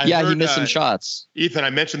 And he missed some shots. Ethan, I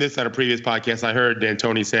mentioned this on a previous podcast. I heard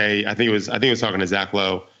D'Antoni say, I think he was talking to Zach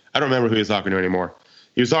Lowe. I don't remember who he was talking to anymore.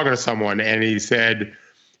 He was talking to someone and he said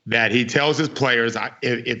that he tells his players,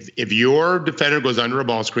 if your defender goes under a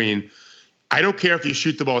ball screen, I don't care if you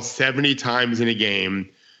shoot the ball 70 times in a game.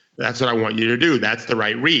 That's what I want you to do. That's the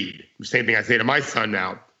right read. The same thing I say to my son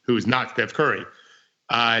now, who is not Steph Curry.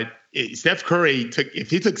 Steph Curry if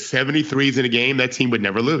he took 73s in a game, that team would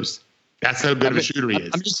never lose. That's how good of a shooter he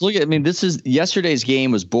is. I'm just looking. I mean, this is yesterday's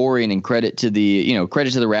game was boring, and credit to the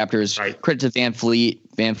Raptors. Right. Credit to Van Fleet.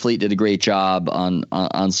 Van Fleet did a great job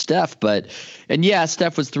on Steph,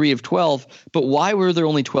 Steph was 3 of 12. But why were there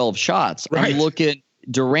only 12 shots? Right. I'm looking.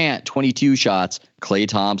 Durant 22 shots, Klay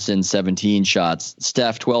Thompson 17 shots,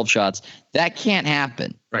 Steph 12 shots. That can't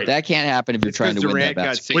happen. Right. That can't happen if you're trying to win that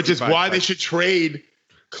basketball. Which is why they should trade.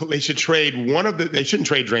 They should trade one of the. They shouldn't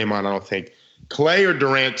trade Draymond. I don't think. Klay or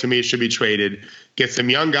Durant to me should be traded. Get some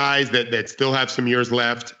young guys that still have some years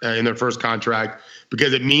left in their first contract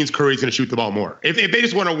because it means Curry's going to shoot the ball more. If they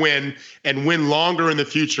just want to win and win longer in the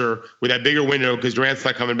future with that bigger window because Durant's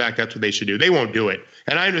not coming back, that's what they should do. They won't do it.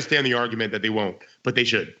 And I understand the argument that they won't, but they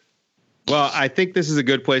should. Well, I think this is a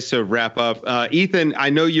good place to wrap up. Ethan,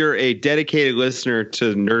 I know you're a dedicated listener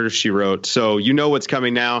to Nerd She Wrote, so you know what's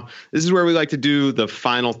coming now. This is where we like to do the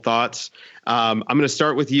final thoughts. I'm going to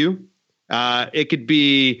start with you. It could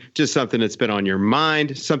be just something that's been on your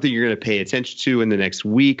mind, something you're going to pay attention to in the next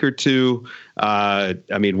week or two. I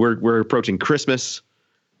mean, we're approaching Christmas,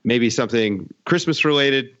 maybe something Christmas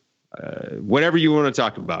related, whatever you want to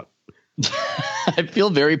talk about. I feel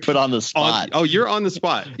very put on the spot. You're on the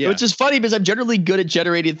spot. Yeah. Which is funny because I'm generally good at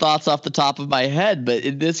generating thoughts off the top of my head, but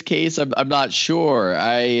in this case, I'm not sure.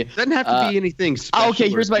 It doesn't have to be anything special.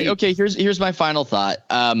 Here's my final thought.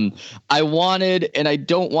 I wanted, and I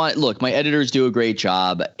don't want. Look, my editors do a great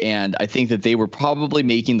job, and I think that they were probably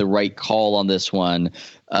making the right call on this one.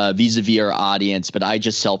 Vis-a-vis our audience, but I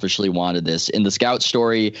just selfishly wanted this. In the Scout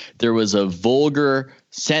story, there was a vulgar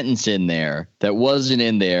sentence in there that wasn't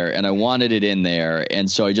in there, and I wanted it in there, and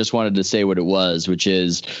so I just wanted to say what it was, which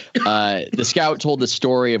is the Scout told the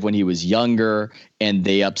story of when he was younger, and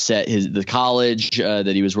they upset the college that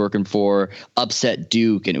he was working for, upset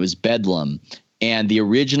Duke, and it was bedlam. And the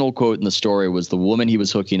original quote in the story was the woman he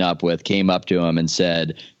was hooking up with came up to him and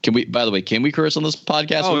said, can we curse on this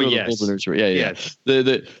podcast? Oh, yes. Yeah. Yes.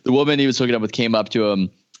 The woman he was hooking up with came up to him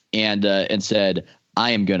and said, I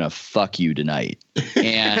am going to fuck you tonight.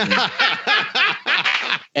 And,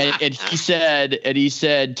 and he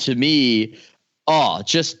said to me, oh,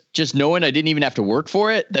 just knowing I didn't even have to work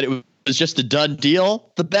for it, that it was just a done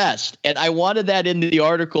deal, the best. And I wanted that in the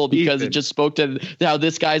article because it just spoke to how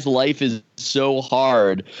this guy's life is so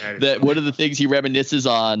hard that one of the things he reminisces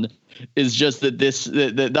on is just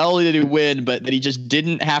that not only did he win, but that he just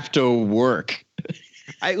didn't have to work.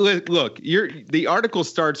 Look, the article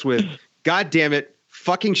starts with, God damn it,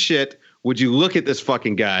 fucking shit. Would you look at this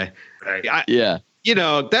fucking guy? Right. Yeah.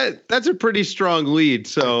 That's a pretty strong lead.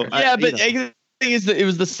 So it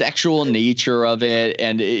was the sexual nature of it,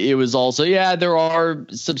 and it was also there are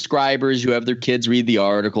subscribers who have their kids read the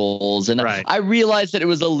articles, and right. I realized that it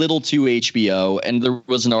was a little too HBO, and there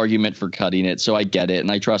was an argument for cutting it, so I get it, and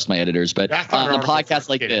I trust my editors. But on a podcast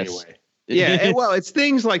like this, anyway. It's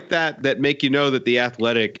things like that make you know that The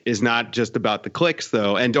Athletic is not just about the clicks,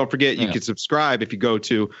 though. And don't forget, you can subscribe if you go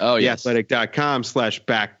to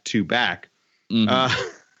theathletic.com/back-to-back. Mm-hmm.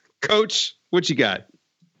 Coach, what you got?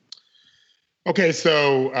 Okay,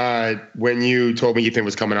 so when you told me Ethan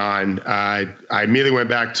was coming on, I immediately went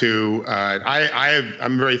back to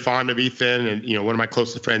I'm very fond of Ethan, and one of my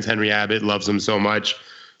closest friends, Henry Abbott, loves him so much.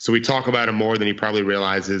 So we talk about him more than he probably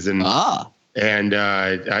realizes, and I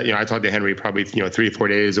talk to Henry probably 3 or 4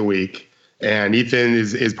 days a week, and Ethan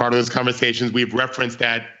is part of those conversations. We've referenced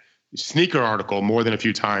that sneaker article more than a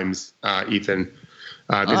few times, Ethan.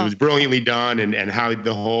 Because it was brilliantly done, and how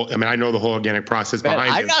the whole. I know the whole organic process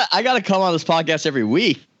behind it. I got to come on this podcast every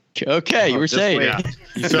week. Okay, you were saying. Yeah.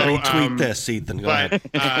 So tweet this, Ethan. Go ahead.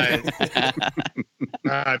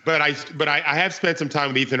 But I have spent some time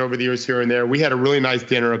with Ethan over the years here and there. We had a really nice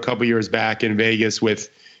dinner a couple years back in Vegas it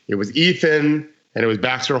was Ethan and it was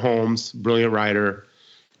Baxter Holmes, brilliant writer,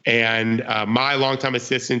 and my longtime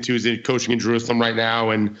assistant who's coaching in Jerusalem right now,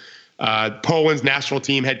 and Poland's national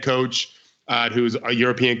team head coach. Who's a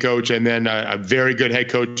European coach, and then a very good head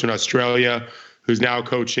coach in Australia, who's now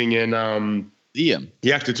coaching in.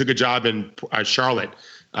 He actually took a job in Charlotte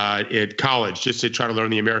at college just to try to learn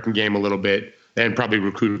the American game a little bit, and probably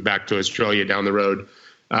recruit back to Australia down the road.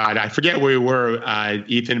 And I forget where we were,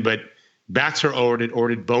 Ethan, but Baxter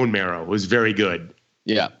ordered bone marrow. It was very good.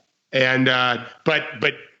 Yeah, and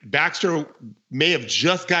but Baxter may have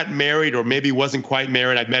just got married, or maybe wasn't quite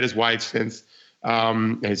married. I've met his wife since.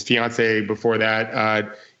 His fiance before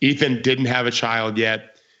that. Ethan didn't have a child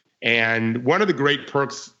yet. And one of the great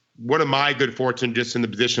perks, one of my good fortune just in the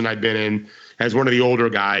position I've been in as one of the older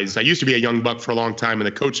guys, I used to be a young buck for a long time in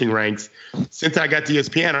the coaching ranks. Since I got to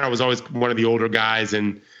ESPN, I was always one of the older guys.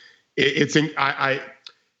 And I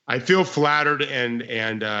feel flattered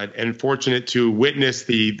and fortunate to witness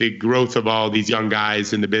the growth of all these young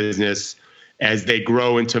guys in the business as they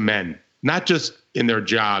grow into men, not just in their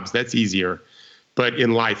jobs. That's easier. But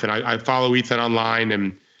in life, and I follow Ethan online,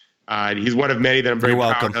 and he's one of many that I'm very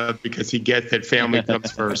proud of because he gets that family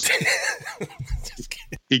comes first.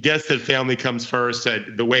 He gets that family comes first.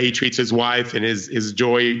 The way he treats his wife and his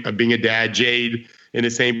joy of being a dad, Jade, in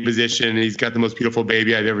the same position. And he's got the most beautiful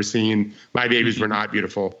baby I've ever seen. My babies were not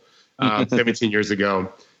beautiful 17 years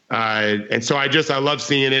ago. And so I love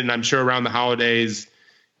seeing it. And I'm sure around the holidays,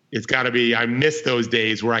 it's got to be, I miss those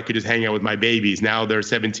days where I could just hang out with my babies. Now they're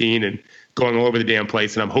 17 and going all over the damn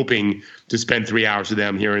place, and I'm hoping to spend 3 hours with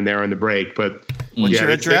them here and there on the break. But what's your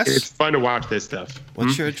address? It's fun to watch this stuff.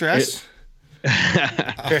 What's your address?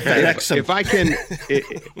 If I can,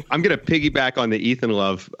 I'm going to piggyback on the Ethan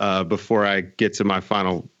love before I get to my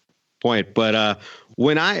final point. But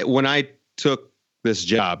when I took this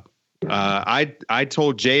job, I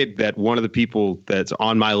told Jade that one of the people that's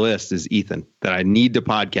on my list is Ethan, that I need to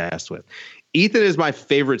podcast with. Ethan is my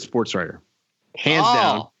favorite sports writer, hands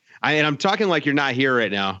down. And I'm talking like you're not here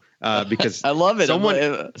right now because I love it.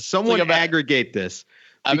 Someone aggregate this.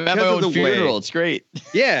 I'm at my own funeral. It's great.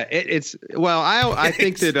 Yeah, I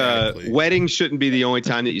think that weddings shouldn't be the only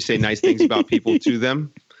time that you say nice things about people to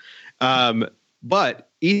them. But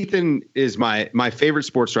Ethan is my favorite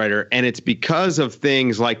sports writer, and it's because of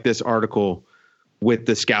things like this article with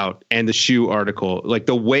the Scout and the shoe article, like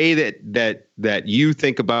the way that you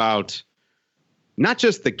think about not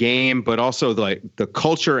just the game, but also the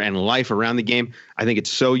culture and life around the game. I think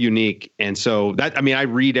it's so unique. And so I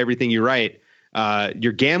read everything you write.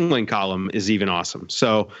 Your gambling column is even awesome.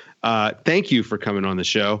 So thank you for coming on the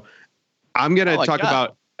show. I'm going to talk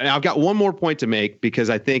about, I've got one more point to make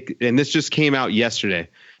because I think, and this just came out yesterday,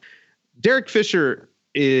 Derek Fisher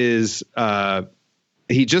is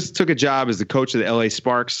he just took a job as the coach of the LA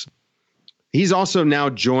Sparks. He's also now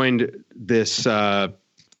joined this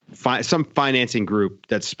some financing group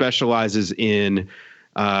that specializes in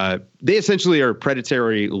they essentially are a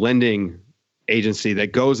predatory lending agency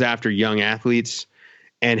that goes after young athletes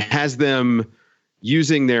and has them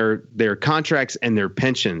using their contracts and their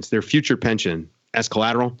pensions, their future pension, as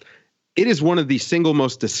collateral. It is one of the single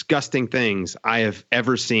most disgusting things I have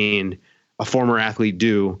ever seen a former athlete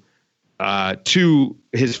do to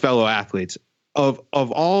his fellow athletes. Of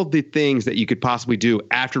all the things that you could possibly do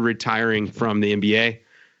after retiring from the NBA,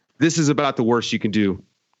 this is about the worst you can do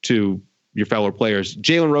to your fellow players.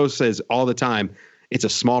 Jalen Rose says all the time, it's a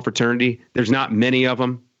small fraternity. There's not many of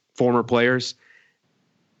them, former players.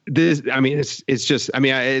 It's just,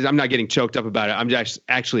 I'm not getting choked up about it. I'm just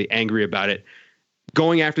actually angry about it.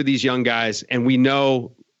 Going after these young guys, and we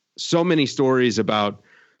know so many stories about,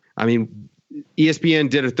 ESPN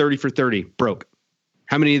did a 30 for 30, broke.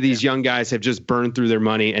 How many of these young guys have just burned through their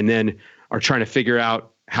money and then are trying to figure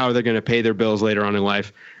out how they're going to pay their bills later on in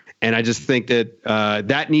life? And I just think that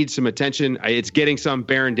that needs some attention. It's getting some.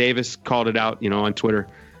 Baron Davis called it out, on Twitter.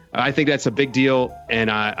 I think that's a big deal,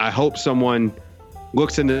 and I hope someone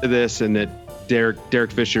looks into this and that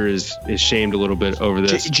Derek Fisher is shamed a little bit over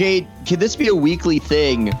this. Jade, can this be a weekly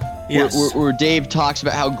thing? Yes. Where Dave talks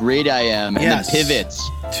about how great I am and then pivots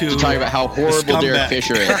to talk about how horrible Derek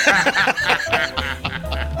Fisher is.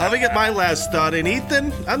 Let me get my last thought in.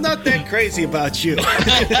 Ethan, I'm not that crazy about you.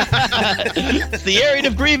 It's the area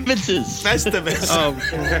of grievances. Festivus.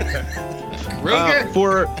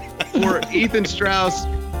 For Ethan Strauss,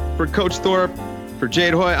 for Coach Thorpe, for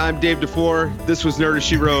Jade Hoy, I'm Dave DeFore. This was Nerd as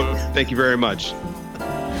She Wrote. Thank you very much.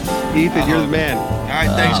 Ethan, you're the man. All right,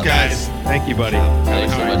 thanks, guys. Thank you, buddy.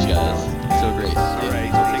 Thanks so much, guys. So great. All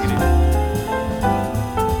right.